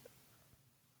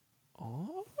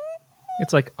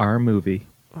 It's like our movie.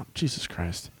 Oh, Jesus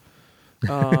Christ.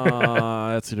 That's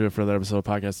going to do it for that episode of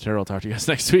Podcast Terror. I'll talk to you guys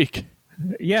next week.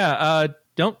 Yeah,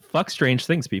 don't fuck strange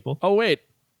things, people. Oh, wait.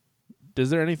 Is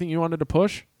there anything you wanted to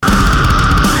push?